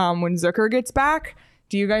when Zucker gets back.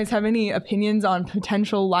 Do you guys have any opinions on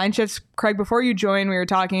potential line shifts? Craig, before you joined, we were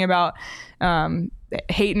talking about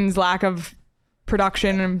Hayton's lack of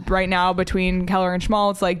production right now between Keller and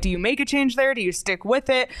Schmaltz. Like, do you make a change there? Do you stick with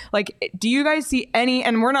it? Like, do you guys see any,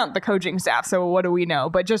 and we're not the coaching staff, so what do we know?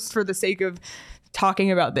 But just for the sake of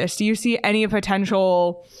talking about this, do you see any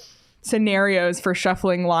potential scenarios for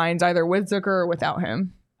shuffling lines either with Zucker or without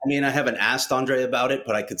him? I mean, I haven't asked Andre about it,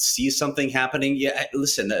 but I could see something happening. Yeah,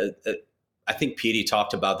 listen, I think Petey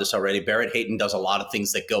talked about this already. Barrett Hayton does a lot of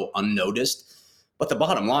things that go unnoticed. But the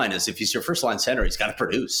bottom line is if he's your first line center, he's got to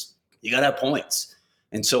produce. You got to have points.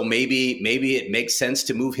 And so maybe it makes sense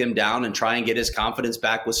to move him down and try and get his confidence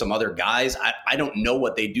back with some other guys. I don't know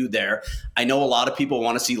what they do there. I know a lot of people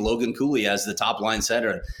want to see Logan Cooley as the top line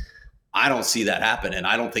center. I don't see that happening.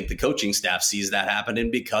 I don't think the coaching staff sees that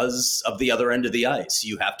happening because of the other end of the ice.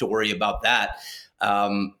 You have to worry about that.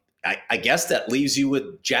 I guess that leaves you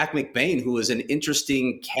with Jack McBain, who is an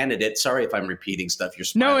interesting candidate. Sorry if I'm repeating stuff. You're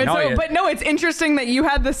smiling. It's interesting that you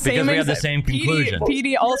had the same. Because we had the same conclusion.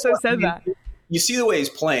 PD also said that. You see the way he's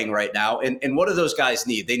playing right now, and what do those guys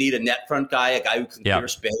need? They need a net front guy, a guy who can clear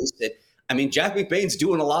space. Jack McBain's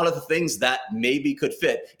doing a lot of the things that maybe could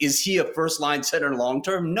fit. Is he a first-line center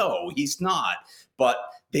long-term? No, he's not. But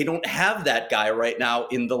they don't have that guy right now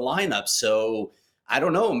in the lineup. So I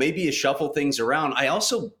don't know. Maybe you shuffle things around. I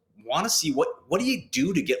also want to see what do you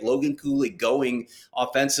do to get Logan Cooley going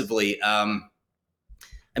offensively.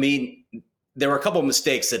 There were a couple of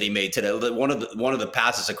mistakes that he made today. One of the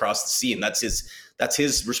passes across the seam, that's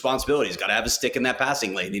his responsibility. He's got to have a stick in that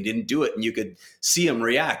passing lane. He didn't do it, and you could see him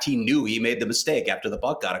react. He knew he made the mistake after the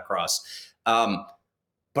puck got across.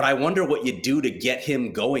 But I wonder what you do to get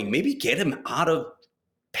him going. Maybe get him out of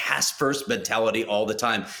pass first mentality all the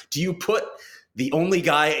time. Do you put the only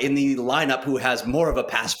guy in the lineup who has more of a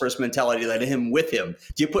pass-first mentality than him with him?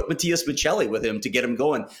 Do you put Matthias Michelli with him to get him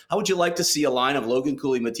going? How would you like to see a line of Logan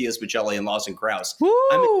Cooley, Matthias Michelli, and Lawson Krause?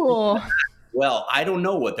 Well, I don't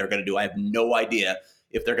know what they're going to do. I have no idea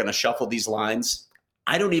if they're going to shuffle these lines.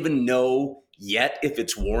 I don't even know yet if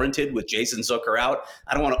it's warranted with Jason Zucker out.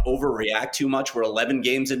 I don't want to overreact too much. We're 11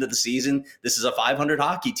 games into the season. This is a 500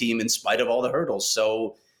 hockey team in spite of all the hurdles.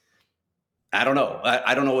 So I don't know.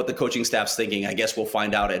 I don't know what the coaching staff's thinking. I guess we'll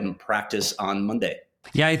find out in practice on Monday.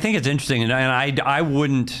 Yeah, I think it's interesting. And I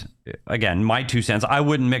wouldn't, again, my 2 cents, I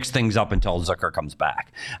wouldn't mix things up until Zucker comes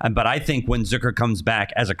back. But I think when Zucker comes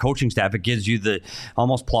back as a coaching staff, it gives you the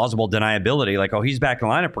almost plausible deniability. Like, oh, he's back in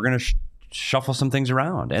the lineup. We're going to shuffle some things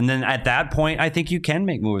around. And then at that point, I think you can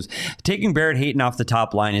make moves. Taking Barrett Hayton off the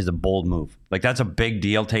top line is a bold move. Like, that's a big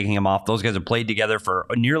deal, taking him off. Those guys have played together for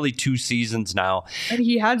nearly 2 seasons now. And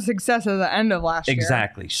he had success at the end of last year.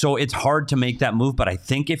 Exactly. So it's hard to make that move, but I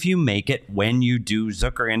think if you make it when you do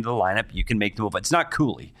Zucker into the lineup, you can make the move. It's not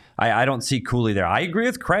Cooley. I don't see Cooley there. I agree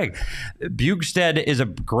with Craig. Bjugstad is a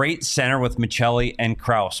great center with Michelli and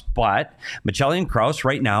Krause, but Michelli and Krause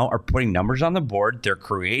right now are putting numbers on the board. They're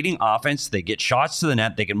creating offense. They get shots to the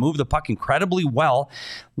net. They can move the puck incredibly well.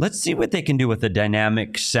 Let's see what they can do with a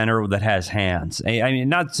dynamic center that has hands. I mean,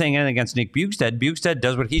 not saying anything against Nick Bjugstad. Bjugstad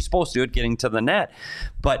does what he's supposed to do at getting to the net.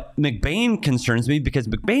 But McBain concerns me because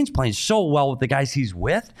McBain's playing so well with the guys he's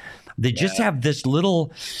with. They just have this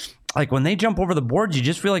little... Like, when they jump over the boards, you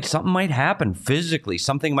just feel like something might happen physically.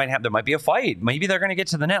 Something might happen. There might be a fight. Maybe they're going to get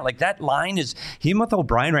to the net. Like, that line is... Him with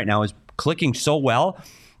O'Brien right now is clicking so well.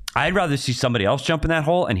 I'd rather see somebody else jump in that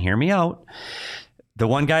hole, and hear me out. The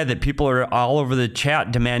one guy that people are all over the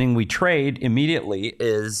chat demanding we trade immediately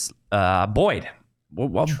is Boyd.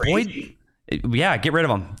 Well, Boyd... Yeah, get rid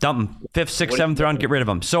of him. Dump him. 5th, 6th, 7th round, get rid of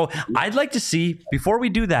him. So I'd like to see, before we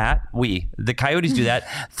do that, the Coyotes do that,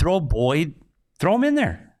 throw him in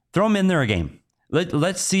there. Throw him in there a game.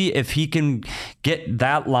 Let's see if he can get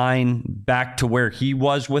that line back to where he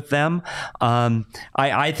was with them.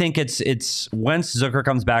 I think it's once Zucker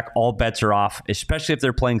comes back, all bets are off, especially if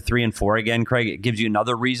they're playing 3 and 4 again, Craig. It gives you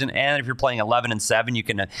another reason. And if you're playing 11 and 7,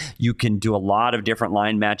 you can do a lot of different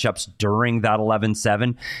line matchups during that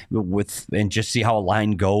 11-7 and just see how a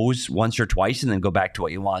line goes once or twice and then go back to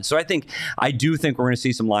what you want. So I do think we're going to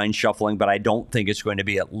see some line shuffling, but I don't think it's going to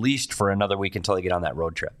be at least for another week until they get on that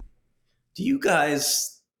road trip. Do you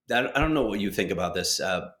guys, I don't know what you think about this.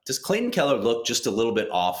 Does Clayton Keller look just a little bit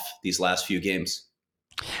off these last few games?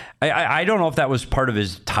 I don't know if that was part of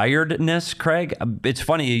his tiredness, Craig. It's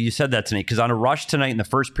funny you said that to me because on a rush tonight in the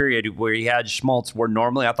first period where he had Schmaltz, where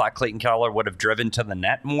normally I thought Clayton Keller would have driven to the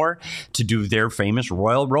net more to do their famous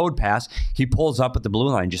Royal Road pass, he pulls up at the blue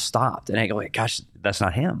line, just stopped. And I go, gosh, that's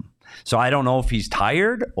not him. So I don't know if he's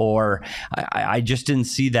tired or I just didn't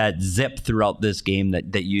see that zip throughout this game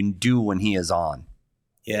that you do when he is on.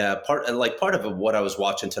 Yeah, part of what I was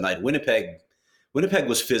watching tonight, Winnipeg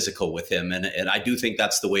was physical with him, and I do think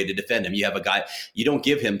that's the way to defend him. You have a guy, you don't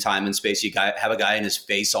give him time and space. You have a guy in his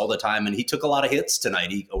face all the time, and he took a lot of hits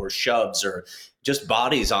tonight, or shoves, or just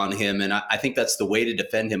bodies on him, and I think that's the way to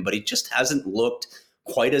defend him. But he just hasn't looked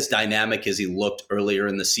quite as dynamic as he looked earlier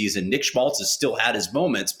in the season. Nick Schmaltz has still had his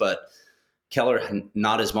moments, but Keller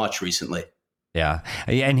not as much recently. Yeah,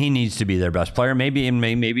 and he needs to be their best player.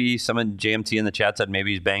 Maybe someone JMT in the chat said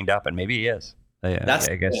maybe he's banged up, and maybe he is. That's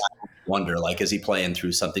I guess. I wonder, like, is he playing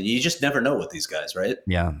through something? You just never know with these guys, right?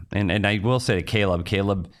 Yeah, and I will say to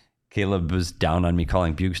Caleb was down on me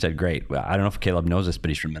calling Bjugstad great. Well, I don't know if Caleb knows this, but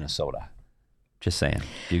he's from Minnesota. Just saying,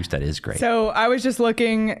 Bjugstad is great. So I was just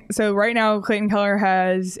looking. So right now, Clayton Keller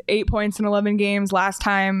has 8 points in 11 games. Last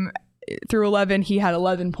time through 11, he had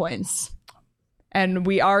 11 points. And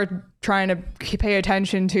we are trying to pay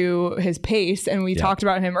attention to his pace. And we talked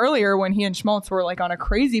about him earlier when he and Schmaltz were like on a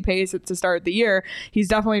crazy pace at the start of the year. He's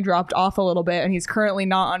definitely dropped off a little bit, and he's currently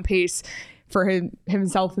not on pace for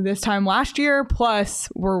himself this time last year. Plus,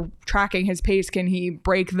 we're tracking his pace. Can he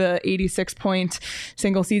break the 86-point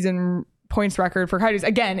single season points record for Coyotes?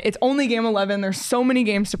 Again, it's only game 11. There's so many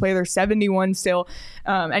games to play. There's 71 still.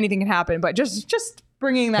 Anything can happen. But just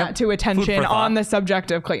bringing that to attention on the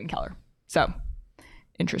subject of Clayton Keller. So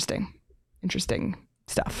interesting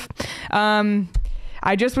stuff.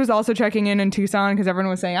 I just was also checking in Tucson because everyone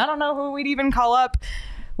was saying, I don't know who we'd even call up.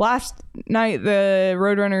 Last night, the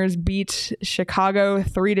Roadrunners beat Chicago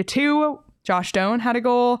 3-2. Josh Stone had a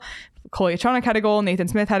goal. Cole Yachonic had a goal. Nathan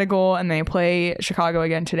Smith had a goal. And they play Chicago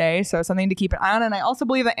again today. So something to keep an eye on. And I also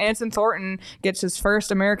believe that Anson Thornton gets his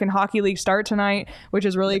first American Hockey League start tonight, which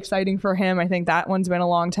is really exciting for him. I think that one's been a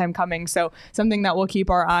long time coming. So something that we'll keep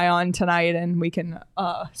our eye on tonight and we can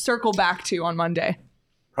circle back to on Monday.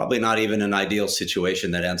 Probably not even an ideal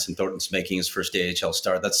situation that Anson Thornton's making his first AHL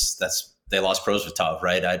start. That's they lost Prosvetov,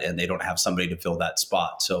 right? And they don't have somebody to fill that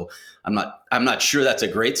spot. So I'm not sure that's a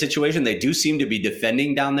great situation. They do seem to be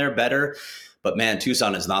defending down there better, but man,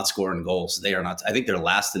 Tucson is not scoring goals. They are not. I think they're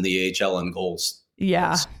last in the AHL in goals.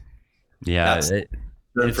 Yeah.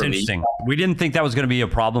 It's interesting. We didn't think that was going to be a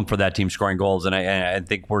problem for that team scoring goals, and I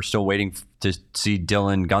think we're still waiting to see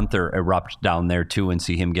Dylan Gunther erupt down there too, and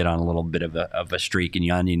see him get on a little bit of a streak. And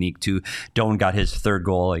Jan Unique too. Doan got his third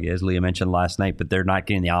goal, as Leah mentioned last night, but they're not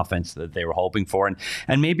getting the offense that they were hoping for.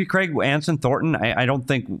 And maybe Craig Anson Thornton. I don't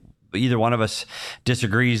think either one of us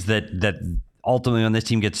disagrees that ultimately, when this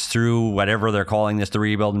team gets through whatever they're calling this, the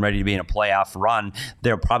rebuild, and ready to be in a playoff run,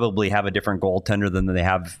 they'll probably have a different goaltender than they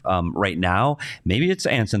have right now. Maybe it's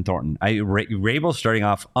Anson Thornton. Rabel's starting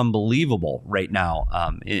off unbelievable right now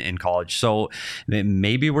in college. So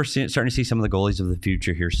maybe we're starting to see some of the goalies of the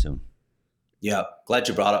future here soon. Yeah, glad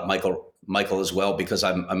you brought up Michael as well, because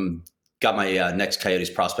I'm got my next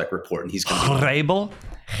Coyotes prospect report, and he's going to be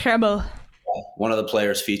Rabel. One of the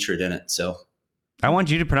players featured in it. So I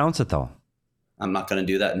want you to pronounce it though. I'm not going to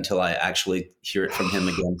do that until I actually hear it from him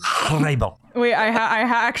again. Wait, I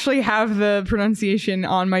actually have the pronunciation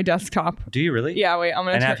on my desktop. Do you really? Yeah, wait, I'm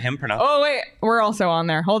going to have him pronounce. Oh, wait, we're also on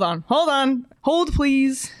there. Hold on. Hold,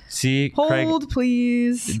 please. See, Hold, Craig,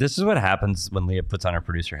 please. This is what happens when Leah puts on her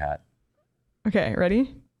producer hat. Okay,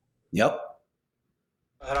 ready? Yep.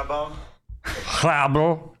 Harabal.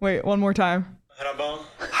 Wait, one more time. Harabal.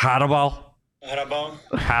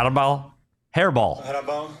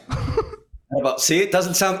 Hairball. See, it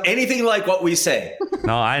doesn't sound anything like what we say.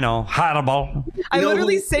 No, I know. Harabal. I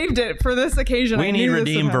literally saved it for this occasion. We need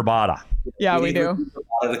Redeem Verbata. Yeah, we do.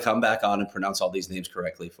 To come back on and pronounce all these names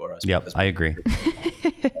correctly for us. Yep, I agree.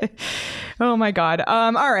 Oh my God.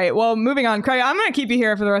 All right. Well, moving on. Craig, I'm going to keep you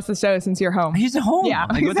here for the rest of the show since you're home. He's at home. Yeah,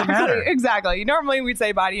 like, what's the matter? Exactly. Normally we'd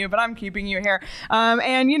say bye to you, but I'm keeping you here.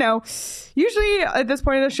 And usually at this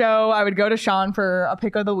point of the show, I would go to Sean for a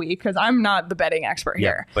pick of the week because I'm not the betting expert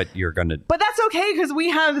here. But you're going to. But that's okay because we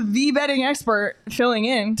have the betting expert filling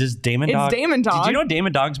in. Does Damon Dog? It's Damon Dog. Did you know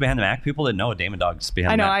Damon Dog's behind the Mac? People didn't know Damon Dog's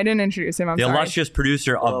behind the Mac. I know. I didn't introduce him. I'm sorry. The illustrious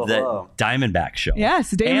producer of the Diamondback show. Yes,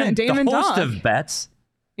 Damon the host Dog. of Bets.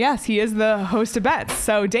 Yes, he is the host of Bets.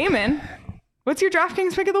 So, Damon, what's your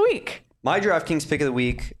DraftKings pick of the week? My DraftKings pick of the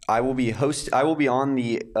week, I will be on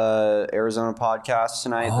the Arizona podcast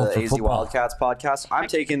tonight, the AZ football. Wildcats podcast. I'm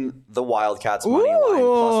taking the Wildcats money line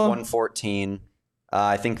plus 114.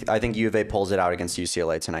 I think U of A pulls it out against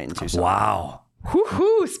UCLA tonight in Tucson. Wow.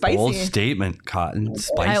 Whoo-hoo, spicy. Bold statement, Cotton.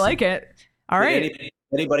 Spicy. I like it. All right.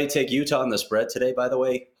 Anybody take Utah on the spread today, by the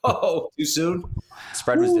way? Oh, too soon?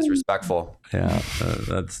 Spread was disrespectful. Yeah,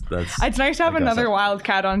 that's. It's nice to have another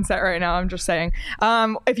Wildcat on set right now. I'm just saying.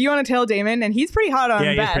 If you want to tail Damon, and he's pretty hot on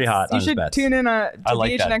bets. Yeah, he's pretty hot on his bets. You should tune in to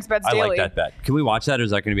PHNX Bets Daily. I like that bet. Can we watch that, or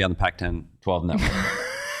is that going to be on the Pac-10-12 network?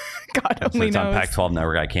 God only knows. It's on Pac-12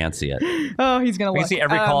 network. I can't see it. Oh, he's going to look. We can see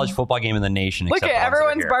every college football game in the nation. Look at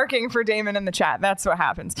everyone's barking for Damon in the chat. That's what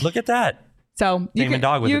happens. Look at that. So you can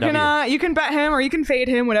bet him or you can fade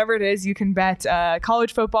him, whatever it is. You can bet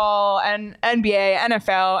college football and NBA,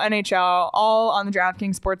 NFL, NHL, all on the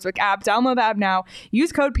DraftKings Sportsbook app. Download the app now.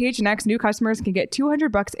 Use code PHNX. New customers can get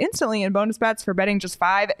 $200 instantly in bonus bets for betting just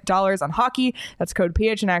 $5 on hockey. That's code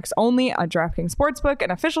PHNX only on DraftKings Sportsbook,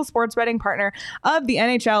 an official sports betting partner of the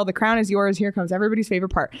NHL. The crown is yours. Here comes everybody's favorite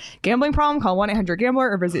part. Gambling problem? Call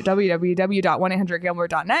 1-800-GAMBLER or visit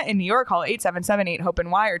www.1800gambler.net. In New York, call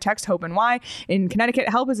 877-8-HOPE-NY or text HOPE-NY. In Connecticut,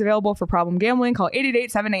 help is available for problem gambling. Call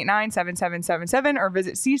 888-789-7777 or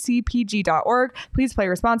visit ccpg.org. Please play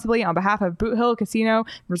responsibly on behalf of Boot Hill Casino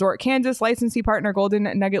Resort, Kansas. Licensee partner Golden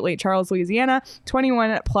Nugget Lake Charles, Louisiana.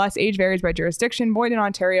 21 plus. Age varies by jurisdiction. Void in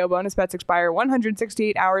Ontario. Bonus bets expire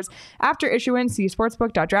 168 hours after issuance. See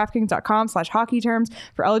sportsbook.draftkings.com/hockey terms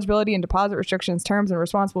for eligibility and deposit restrictions, terms, and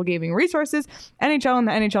responsible gaming resources. NHL and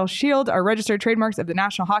the NHL Shield are registered trademarks of the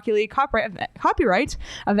National Hockey League. Copyright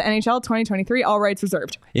of the NHL 2023. All rights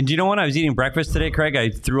reserved. And do you know when I was eating breakfast today, Craig? I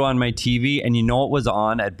threw on my TV, and you know what was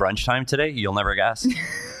on at brunch time today? You'll never guess.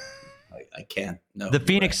 I can't. No. The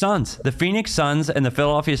Phoenix Suns. The Phoenix Suns and the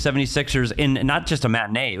Philadelphia 76ers in not just a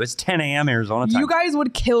matinee. It was 10 a.m. Arizona time. You guys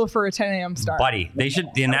would kill for a 10 a.m. start. Buddy, they should.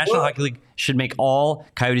 The National Hockey League should make all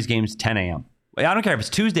Coyotes games 10 a.m. I don't care if it's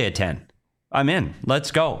Tuesday at 10. I'm in. Let's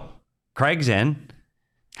go. Craig's in.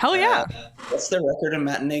 Hell yeah. What's their record in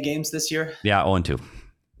matinee games this year? Yeah, 0-2.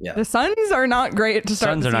 Yeah. The Suns are not great to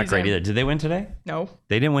start. Suns are not great either. Did they win today? No.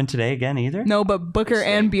 They didn't win today again either? No, but Booker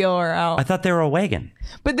and Beal are out. I thought they were a wagon.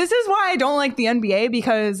 But this is why I don't like the NBA,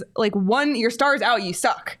 because like your star's out, you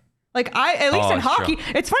suck. Like at least in hockey,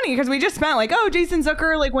 it's funny because we just spent Jason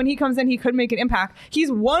Zucker, like when he comes in, he could make an impact.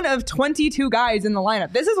 He's one of 22 guys in the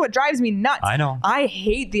lineup. This is what drives me nuts. I know. I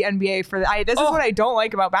hate the NBA for that. This is what I don't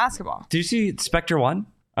like about basketball. Do you see Spectre 1?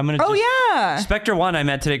 Spectre 1 I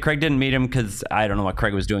met today. Craig didn't meet him because I don't know what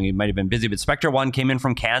Craig was doing. He might have been busy. But Spectre 1 came in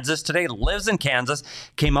from Kansas today, lives in Kansas,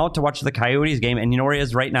 came out to watch the Coyotes game. And you know where he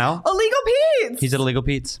is right now? Illegal Pete's. He's at Illegal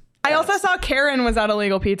Pete's. I also saw Karen was at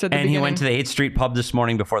Illegal Pete's at the beginning. And he went to the 8th Street pub this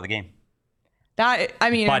morning before the game.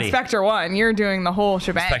 Spectre 1, you're doing the whole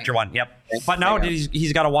shebang. Spectre 1, yep. But now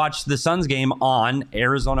he's got to watch the Suns game on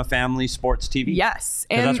Arizona Family Sports TV. Yes.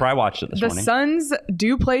 And that's where I watched it this morning. The Suns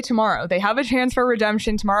do play tomorrow. They have a chance for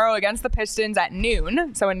redemption tomorrow against the Pistons at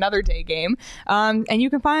noon. So another day game. And you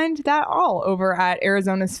can find that all over at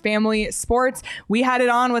Arizona's Family Sports. We had it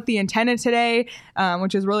on with the antenna today,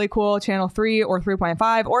 which is really cool. Channel 3 or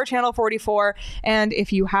 3.5 or Channel 44. And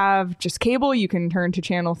if you have just cable, you can turn to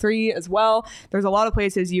Channel 3 as well. There's a lot of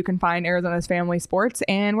places you can find Arizona's Family Sports.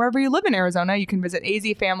 And wherever you live in Arizona, you can visit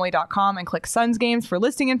azfamily.com and click Suns games for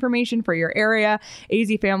listing information for your area.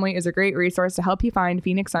 AZ Family is a great resource to help you find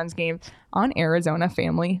Phoenix Suns games on Arizona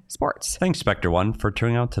Family Sports. Thanks, Spectre 1, for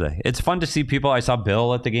tuning out today. It's fun to see people. I saw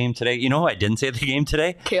Bill at the game today. You know who I didn't see at the game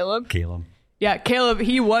today? Caleb. Yeah, Caleb.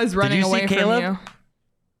 He was running away from you.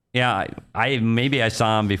 Yeah, I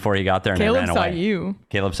saw him before he got there and I ran away. Caleb saw you.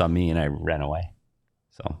 Caleb saw me and I ran away.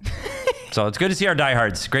 So it's good to see our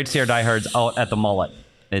diehards. Great to see our diehards out at the Mullet.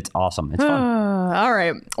 It's awesome. It's fun. All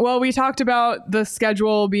right. Well, we talked about the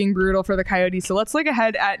schedule being brutal for the Coyotes. So let's look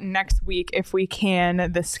ahead at next week if we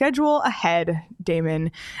can. The schedule ahead, Damon.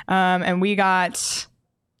 And we got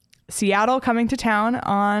Seattle coming to town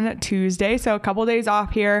on Tuesday. So a couple days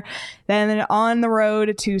off here. Then on the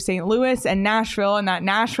road to St. Louis and Nashville. And that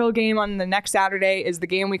Nashville game on the next Saturday is the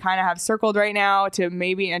game we kind of have circled right now to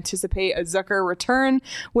maybe anticipate a Zucker return,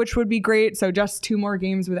 which would be great. So just 2 more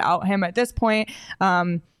games without him at this point.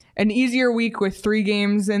 An easier week with 3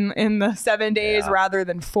 games in the 7 days rather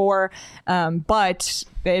than 4. But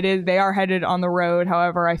they are headed on the road.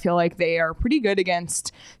 However, I feel like they are pretty good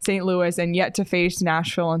against St. Louis and yet to face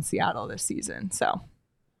Nashville and Seattle this season. So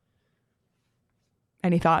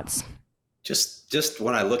any thoughts? Just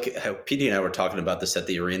when I look at how Petey and I were talking about this at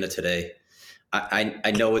the arena today,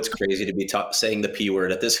 I know it's crazy to be saying the P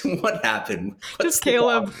word at this. What happened? Just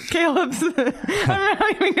Caleb's. I'm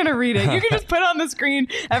not even going to read it. You can just put it on the screen.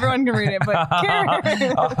 Everyone can read it. But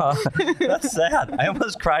that's sad. I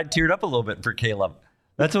almost teared up a little bit for Caleb.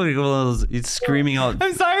 That's what he's screaming out.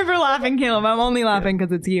 I'm sorry for laughing, Caleb. I'm only laughing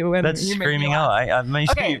because it's you. And that's screaming out.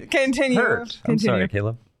 Okay, continue. I'm sorry,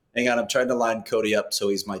 Caleb. Hang on. I'm trying to line Cody up so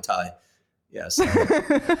he's my tie. Yes.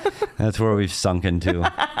 That's where we've sunk into.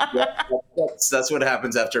 That's what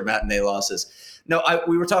happens after matinee losses. No,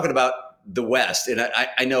 we were talking about the West, and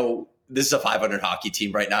I know this is a 500 hockey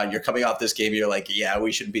team right now, and you're coming off this game, you're like, yeah,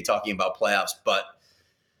 we shouldn't be talking about playoffs, but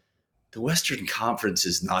the Western Conference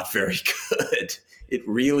is not very good. It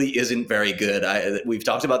really isn't very good. We've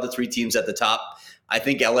talked about the 3 teams at the top. I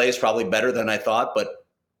think LA is probably better than I thought, but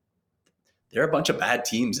there are a bunch of bad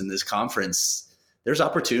teams in this conference. There's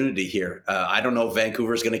opportunity here. I don't know if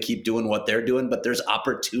Vancouver's going to keep doing what they're doing, but there's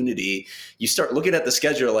opportunity. You start looking at the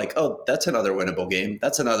schedule like, oh, that's another winnable game.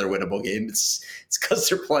 That's another winnable game. It's because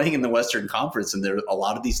they're playing in the Western Conference, and there are a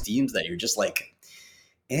lot of these teams that you're just like,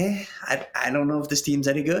 I don't know if this team's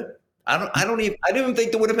any good. I don't even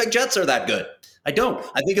think the Winnipeg Jets are that good. I don't.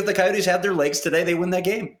 I think if the Coyotes had their legs today, they win that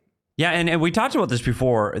game. Yeah, and we talked about this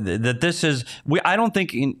before, that this is I don't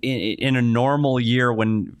think in a normal year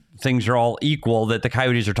when things are all equal that the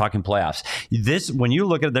Coyotes are talking playoffs. When you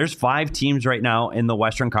look at it, there's 5 teams right now in the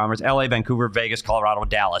Western Conference, LA, Vancouver, Vegas, Colorado,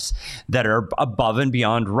 Dallas, that are above and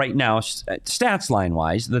beyond right now, stats line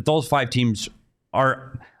wise, that those 5 teams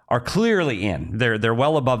are clearly in. They're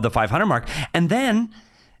well above the 500 mark. And then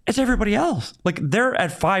it's everybody else. Like, they're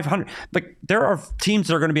at 500. Like, there are teams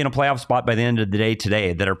that are going to be in a playoff spot by the end of the day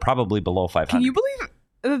today that are probably below 500. Can you believe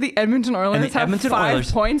that the Edmonton Oilers have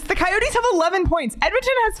 5 points? The Coyotes have 11 points.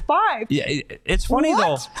 Edmonton has 5. Yeah, it's funny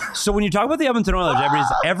though. So when you talk about the Edmonton Oilers,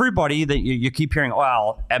 everybody that you keep hearing,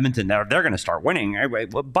 well, Edmonton, they're going to start winning.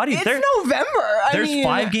 Well, buddy, it's November. There's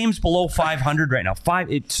 5 games below 500 right now.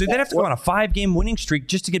 So they'd have to go on a 5-game winning streak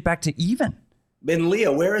just to get back to even. And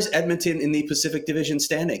Leah, where is Edmonton in the Pacific Division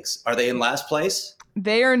standings? Are they in last place?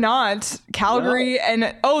 They are not. Calgary and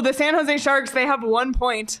the San Jose Sharks, they have 1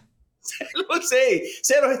 point. San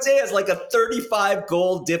Jose has like a 35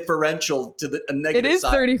 goal differential to the negative It is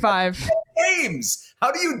side. 35 games.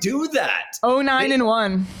 How do you do that?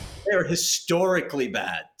 9-1. They're historically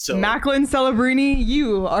bad. So Macklin Celebrini,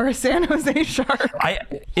 you are a San Jose Shark.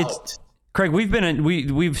 Craig,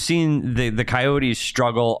 we've seen the Coyotes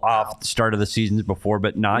struggle off the start of the seasons before,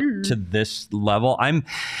 but not to this level.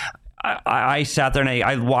 I sat there and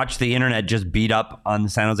I watched the internet just beat up on the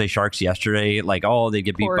San Jose Sharks yesterday. Like, they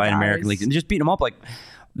get beat by an American League and just beat them up. Like,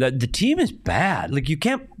 the team is bad. Like,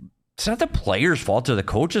 it's not the players' fault or the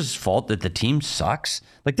coach's fault that the team sucks.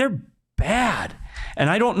 Like, they're bad. And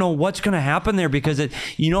I don't know what's going to happen there, because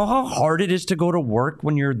you know how hard it is to go to work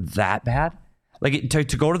when you're that bad? Like, to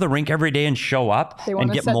go to the rink every day and show up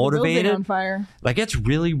and get motivated. The on fire. Like, it's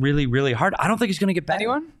really, really, really hard. I don't think it's going to get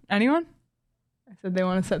better. Anyone? I said they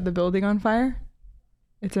want to set the building on fire.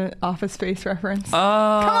 It's an Office Space reference. Oh,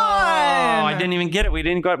 come on! I didn't even get it. We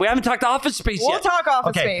haven't talked Office Space yet. We'll talk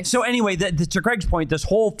Office Space. So anyway, to Craig's point, this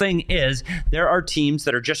whole thing is there are teams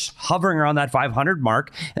that are just hovering around that 500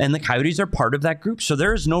 mark, and the Coyotes are part of that group. So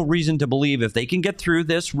there is no reason to believe if they can get through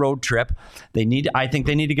this road trip, I think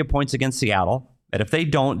they need to get points against Seattle. And if they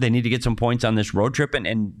don't, they need to get some points on this road trip.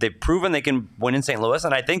 And they've proven they can win in St. Louis.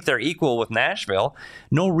 And I think they're equal with Nashville.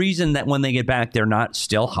 No reason that when they get back, they're not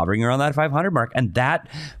still hovering around that 500 mark. And that,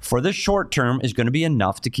 for the short term, is going to be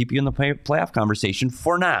enough to keep you in the playoff conversation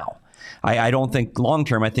for now. I don't think long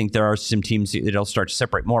term, I think there are some teams that'll start to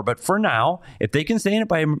separate more. But for now, if they can stay in it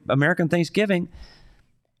by American Thanksgiving,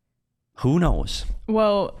 who knows?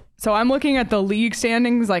 Well, so I'm looking at the league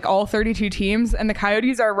standings, like all 32 teams, and the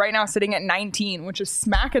Coyotes are right now sitting at 19, which is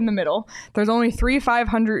smack in the middle. There's only 3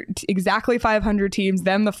 exactly 500 teams,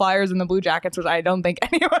 them, the Flyers, and the Blue Jackets, which I don't think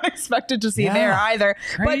anyone expected to see there either.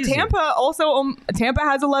 Crazy. But Tampa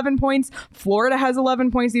has 11 points. Florida has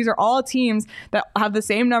 11 points. These are all teams that have the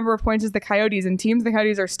same number of points as the Coyotes, and teams the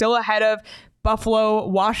Coyotes are still ahead of: Buffalo,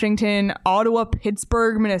 Washington, Ottawa,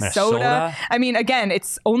 Pittsburgh, Minnesota. I mean, again,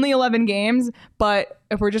 it's only 11 games, but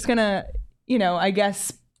if we're just going to, I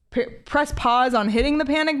guess, press pause on hitting the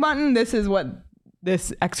panic button, this is what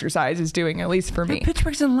this exercise is doing, at least for me.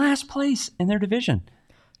 Pittsburgh's in last place in their division.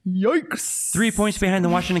 Yikes. 3 points behind the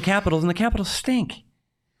Washington Capitals, and the Capitals stink.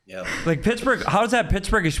 Yeah. Like, Pittsburgh, how's that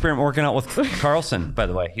Pittsburgh experiment working out with Carlson, by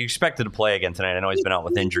the way? He expected to play again tonight. I know he's been out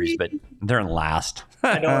with injuries, but they're in last.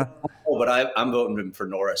 I don't know, but I'm voting for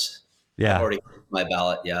Norris. Yeah. I've already my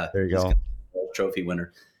ballot. Yeah. There you go. Trophy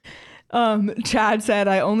winner. Chad said,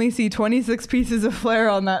 I only see 26 pieces of flair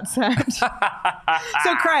on that set.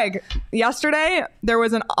 So, Craig, yesterday there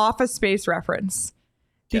was an Office Space reference.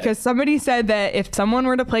 Because somebody said that if someone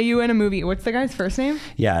were to play you in a movie, what's the guy's first name?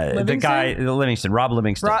 Yeah, Livingston, Rob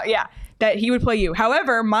Livingston. That he would play you.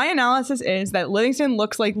 However, my analysis is that Livingston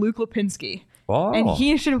looks like Luke Lipinski. Oh. And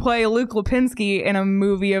he should play Luke Lipinski in a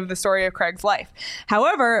movie of the story of Craig's life.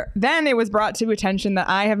 However, then it was brought to attention that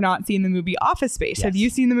I have not seen the movie Office Space. Yes. Have you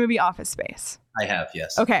seen the movie Office Space? I have,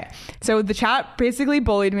 yes. Okay. So the chat basically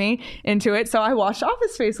bullied me into it. So I watched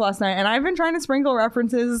Office Space last night, and I've been trying to sprinkle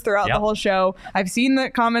references throughout the whole show. I've seen the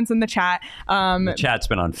comments in the chat. The chat's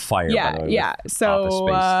been on fire. Yeah. So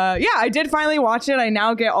I did finally watch it. I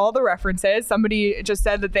now get all the references. Somebody just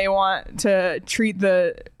said that they want to treat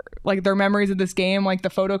the like their memories of this game, like the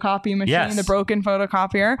photocopy machine, the broken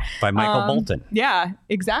photocopier by Michael Bolton. Yeah,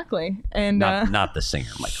 exactly. And not the singer,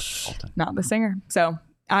 Michael Bolton. Not the singer. So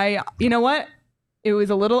you know what? It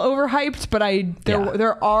was a little overhyped, but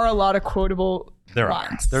there are a lot of quotable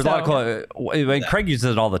lines. There's a lot of Craig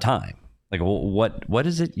uses it all the time. Like, what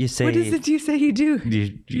is it you say? What is it you say you do?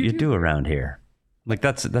 You do around here? Like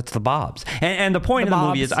that's the Bobs. And the point of the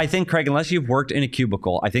movie is, I think, Craig, unless you've worked in a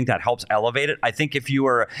cubicle, I think that helps elevate it. I think if you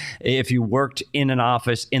worked in an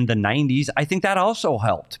office in the 90s, I think that also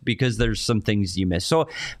helped because there's some things you miss. So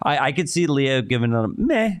I could see Leah giving a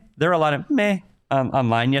meh. There are a lot of meh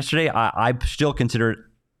online yesterday. I still consider it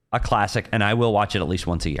a classic, and I will watch it at least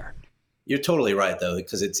once a year. You're totally right, though,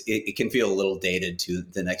 because it can feel a little dated to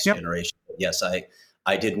the next generation. Yes,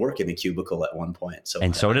 I did work in a cubicle at one point.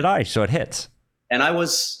 So did I. So it hits. And I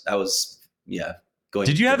was going.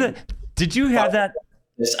 Did you have that?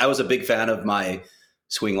 I was a big fan of my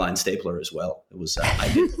swing line stapler as well. It was I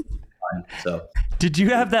did. So did you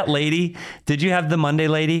have that lady? Did you have the Monday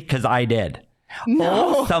lady? Because I did.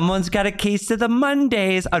 No. Someone's got a case of the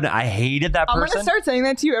Mondays. Oh, no, I hated that person. I'm going to start saying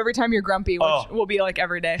that to you every time you're grumpy, which will be like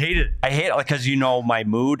every day. I hate it because my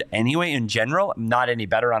mood anyway in general. I'm not any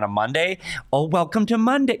better on a Monday. Oh, welcome to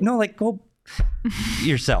Monday. No, like go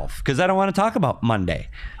yourself, because I don't want to talk about Monday.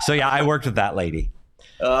 So yeah, I worked with that lady.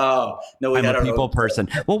 Oh no, I'm a people person.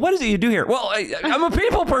 Well, what is it you do here? Well, I'm a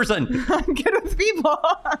people person. I'm good with people.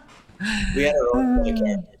 We had our own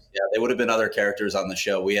characters. Yeah, there would have been other characters on the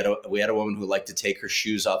show. We had a woman who liked to take her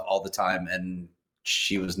shoes off all the time, and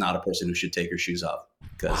she was not a person who should take her shoes off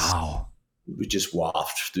because we just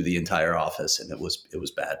wafted through the entire office, and it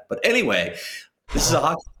was bad. But anyway, this is a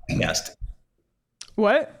hockey podcast.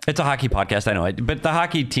 What? It's a hockey podcast, I know it, but the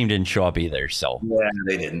hockey team didn't show up either. So yeah,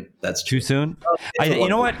 they didn't. That's too soon. You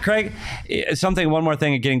know what, Craig? One more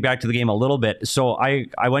thing, getting back to the game a little bit. So I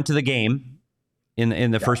went to the game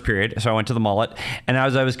in the first period. So I went to the Mullet, and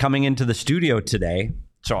as I was coming into the studio today,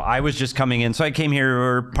 so I was just coming in. So I came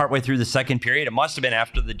here partway through the second period. It must have been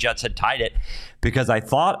after the Jets had tied it, because I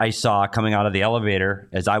thought I saw coming out of the elevator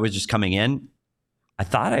as I was just coming in, I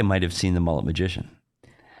thought I might have seen the Mullet Magician.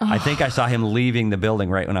 I think I saw him leaving the building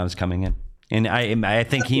right when I was coming in. And I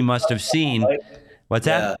think he must have seen. What's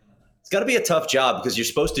that? It's got to be a tough job because you're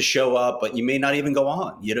supposed to show up, but you may not even go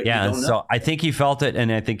on. You don't know. So I think he felt it,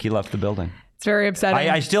 and I think he left the building. It's very upsetting.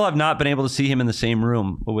 I still have not been able to see him in the same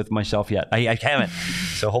room with myself yet. I haven't.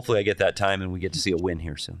 So hopefully I get that time and we get to see a win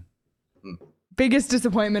here soon. Biggest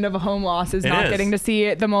disappointment of a home loss is not getting to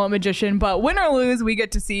see the Mullet Magician, but win or lose, we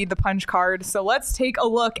get to see the punch card. So let's take a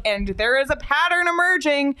look, and there is a pattern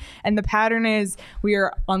emerging, and the pattern is we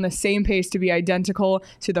are on the same pace to be identical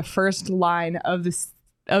to the first line of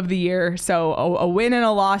the year. So a win and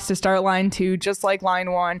a loss to start line 2, just like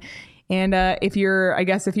line 1. And if you're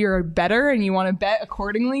a bettor and you want to bet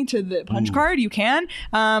accordingly to the punch card, you can.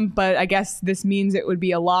 But I guess this means it would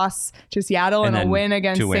be a loss to Seattle and a win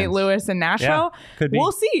against St. Louis and Nashville. Yeah, could be.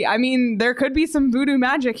 We'll see. I mean, there could be some voodoo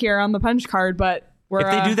magic here on the punch card, but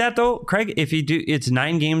if they do that though, Craig, if you do, it's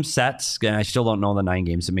 9 game sets. And I still don't know the 9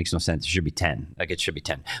 games. It makes no sense. It should be 10. Like it should be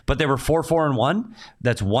 10. But they were 4-4-1.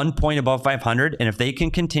 That's 1 point above 500. And if they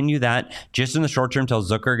can continue that just in the short term till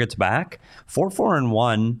Zucker gets back,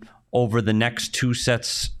 4-4-1 over the next 2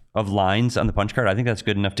 sets of lines on the punch card, I think that's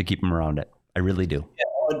good enough to keep them around it. I really do. Yeah,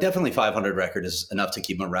 well, definitely 500 record is enough to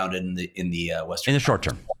keep them around it in the Western. In the short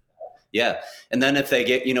term. Yeah, and then if they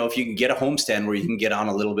get, if you can get a homestand where you can get on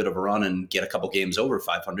a little bit of a run and get a couple games over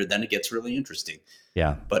 500, then it gets really interesting.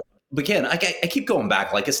 Yeah. But again, I keep going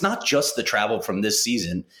back. Like it's not just the travel from this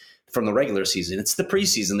season, from the regular season. It's the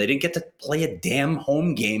preseason. They didn't get to play a damn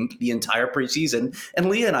home game the entire preseason. And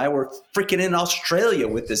Leah and I were freaking in Australia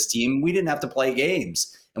with this team. We didn't have to play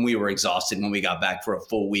games, and we were exhausted when we got back for a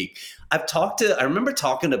full week. I remember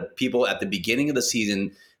talking to people at the beginning of the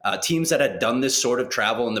season, teams that had done this sort of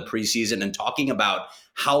travel in the preseason, and talking about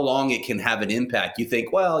how long it can have an impact. You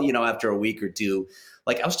think, well, after a week or two,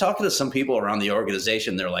 like I was talking to some people around the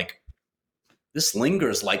organization, they're like, this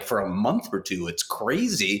lingers like for a month or 2. It's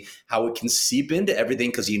crazy how it can seep into everything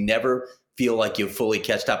because you never feel like you've fully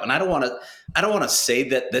catched up. And I don't want to say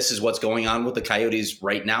that this is what's going on with the Coyotes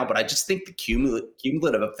right now, but I just think the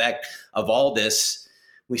cumulative effect of all this,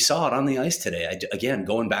 we saw it on the ice today. Again,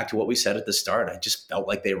 going back to what we said at the start, I just felt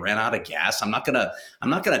like they ran out of gas. I'm not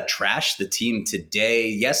gonna trash the team today.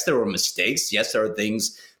 Yes, there were mistakes. Yes, there are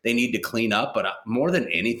things they need to clean up. But more than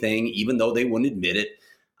anything, even though they wouldn't admit it,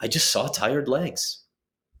 I just saw tired legs.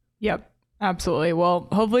 Yep, absolutely. Well,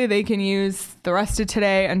 hopefully they can use the rest of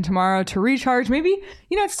today and tomorrow to recharge. Maybe,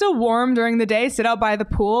 it's still warm during the day. Sit out by the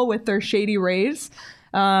pool with their shady rays.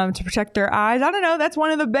 to protect their eyes. I don't know. That's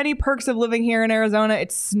one of the many perks of living here in Arizona.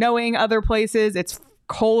 It's snowing other places. It's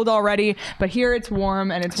cold already, but here it's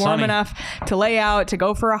warm, and it's warm enough to lay out, to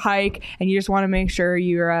go for a hike, and you just want to make sure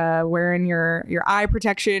you're wearing your eye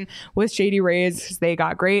protection with Shady Rays, because they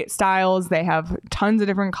got great styles. They have tons of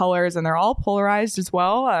different colors, and they're all polarized as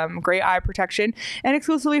well. Great eye protection. And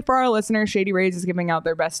exclusively for our listeners, Shady Rays is giving out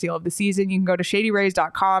their best deal of the season. You can go to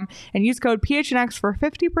shadyrays.com and use code PHNX for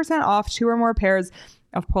 50% off 2 or more pairs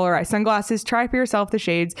of polarized sunglasses. Try for yourself the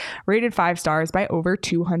shades, rated 5 stars by over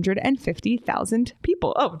 250,000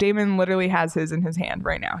 people. Oh, Damon literally has his in his hand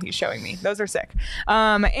right now. He's showing me. Those are sick.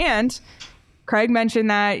 And Craig mentioned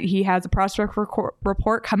that he has a prospect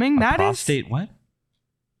report coming. What?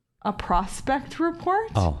 A prospect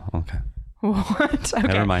report? Oh, okay. What? Okay.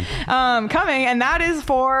 Never mind. Coming, and that is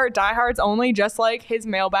for diehards only, just like his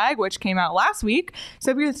mailbag, which came out last week. So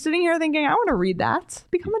if you're sitting here thinking, I want to read that,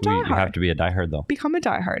 become a diehard. You have to be a diehard, though. Become a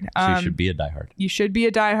diehard. So you should be a diehard. You should be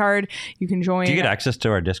a diehard. You can join. Do you get access to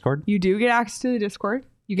our Discord? You do get access to the Discord.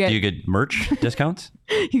 Do you get merch discounts?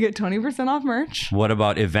 You get 20% off merch. What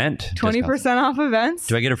about event 20% off events.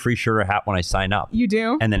 Do I get a free shirt or hat when I sign up? You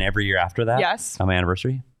do. And then every year after that? Yes. On my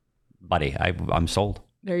anniversary? Buddy, I'm sold.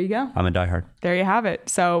 There you go. I'm a diehard. There you have it.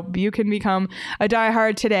 So you can become a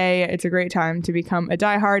diehard today. It's a great time to become a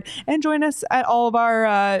diehard, and join us at all of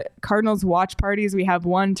our Cardinals watch parties. We have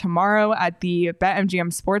one tomorrow at the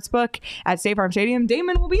BetMGM Sportsbook at State Farm Stadium.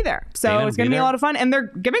 Damon will be there. So it's going to be a lot of fun. And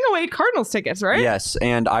they're giving away Cardinals tickets, right? Yes.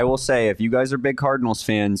 And I will say, if you guys are big Cardinals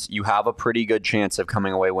fans, you have a pretty good chance of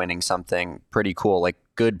coming away winning something pretty cool, like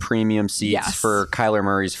good premium seats for Kyler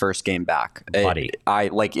Murray's first game back. Buddy.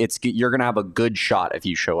 You're going to have a good shot if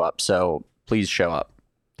you show up. So please show up.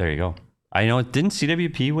 There you go. I know. Didn't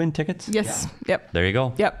CWP win tickets? Yes. Yeah. Yep. There you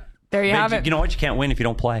go. Yep. There you have it. You know what? You can't win if you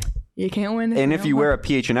don't play. You can't win. And if you wear a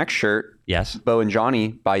PHNX shirt, yes, Bo and Johnny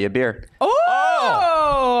buy you a beer.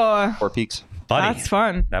 Oh! 4 Peaks. Buddy. That's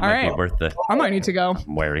fun. That might be worth the... I might need to go.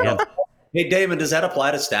 Wear it again. Hey, Damon, does that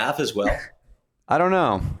apply to staff as well? I don't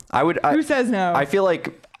know. Who says no? I feel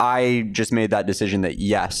like I just made that decision that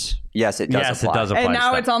yes, it does apply. Yes, it does apply. And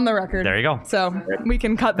now it's on the record. There you go. So we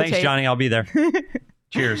can cut the tape. Thanks, Johnny. I'll be there.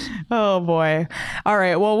 Cheers. Oh, boy. All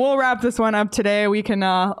right. Well, we'll wrap this one up today. We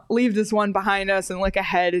can leave this one behind us and look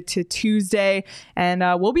ahead to Tuesday. And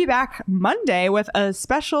we'll be back Monday with a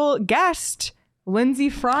special guest. Lindsay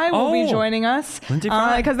Fry will be joining us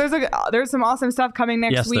because there's some awesome stuff coming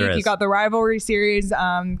next week. You got the rivalry series,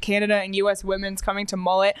 Canada and U.S. women's coming to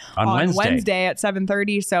Mullet on Wednesday at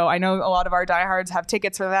 7:30. So I know a lot of our diehards have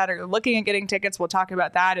tickets for that or looking at getting tickets. We'll talk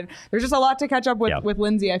about that. And there's just a lot to catch up with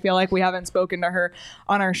Lindsay. I feel like we haven't spoken to her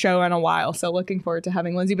on our show in a while. So looking forward to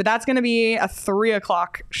having Lindsay. But that's going to be a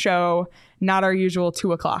 3:00 show, not our usual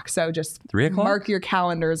 2:00. So just 3:00? Mark your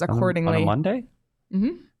calendars accordingly. On a Monday? Mm-hmm.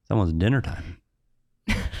 It's almost dinner time.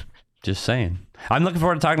 Just saying. I'm looking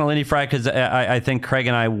forward to talking to Lindsay Fry because I think Craig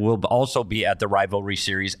and I will also be at the rivalry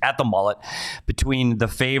series at the Mullet between the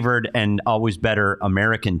favored and always better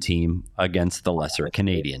American team against the lesser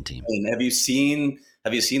Canadian team. And have you seen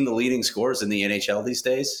the leading scores in the NHL these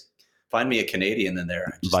days? Find me a Canadian in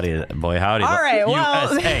there. Buddy, boy, howdy. All right,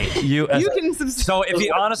 well, USA. You can So if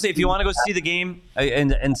you want to go see the game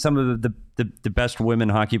and some of the best women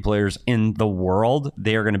hockey players in the world,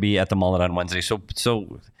 they are going to be at the Mullet on Wednesday. So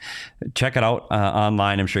check it out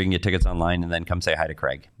online. I'm sure you can get tickets online and then come say hi to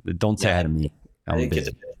Craig. Don't say hi to me. I think it's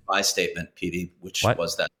my statement, PD, which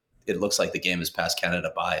was that it looks like the game is past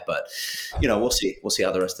Canada by, but we'll see. We'll see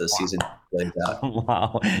how the rest of the season plays out.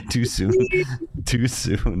 Wow, too soon. Too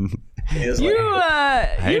soon. You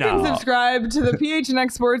can subscribe to the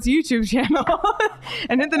PHNX Sports YouTube channel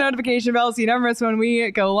and hit the notification bell so you never miss when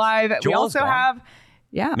we go live. We also have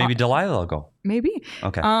maybe Delilah will go. Maybe.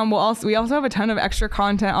 Okay. We also have a ton of extra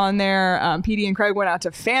content on there. PD and Craig went out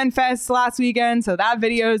to FanFest last weekend, so that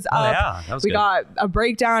video's up. Yeah, that was good. Got a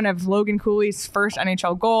breakdown of Logan Cooley's first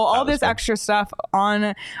NHL goal. All this extra stuff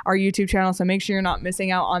on our YouTube channel, so make sure you're not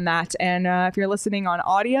missing out on that. And if you're listening on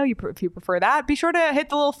audio, if you prefer that, be sure to hit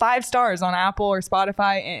the little 5 stars on Apple or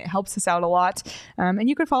Spotify. It helps us out a lot. And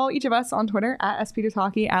you can follow each of us on Twitter at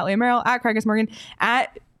SPetersHockey, at Leah Merrill, at Craigus Morgan,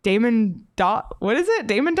 at Damon Dog. What is it?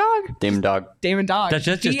 Damon Dog? Damon Dog. Damon Dog. That's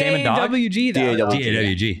just Damon Dog? D-A-W-G, though.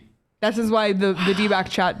 D-A-W-G. That's why the D-back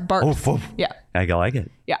chat barks. Oh, yeah. I like it.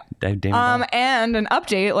 Yeah. Damn and an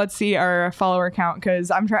update. Let's see our follower count because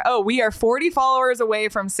I'm trying. Oh, we are 40 followers away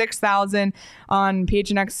from 6,000 on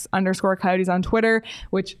PHNX_Coyotes on Twitter,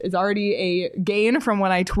 which is already a gain from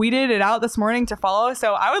when I tweeted it out this morning to follow.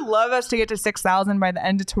 So I would love us to get to 6,000 by the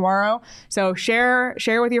end of tomorrow. So share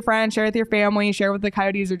with your friends, share with your family, share with the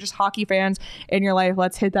Coyotes or just hockey fans in your life.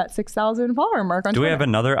 Let's hit that 6,000 follower mark on Twitter. Do we have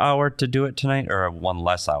another hour to do it tonight or one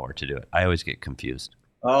less hour to do it? I always get confused.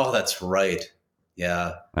 Oh, that's right.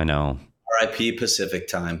 Yeah. I know. RIP Pacific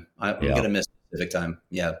time. I'm going to miss Pacific time.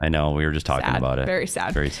 Yeah. I know. We were just talking about it. Very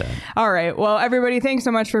sad. Very sad. All right. Well, everybody, thanks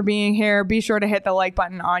so much for being here. Be sure to hit the like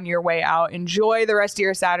button on your way out. Enjoy the rest of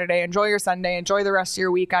your Saturday. Enjoy your Sunday. Enjoy the rest of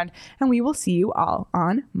your weekend. And we will see you all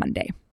on Monday.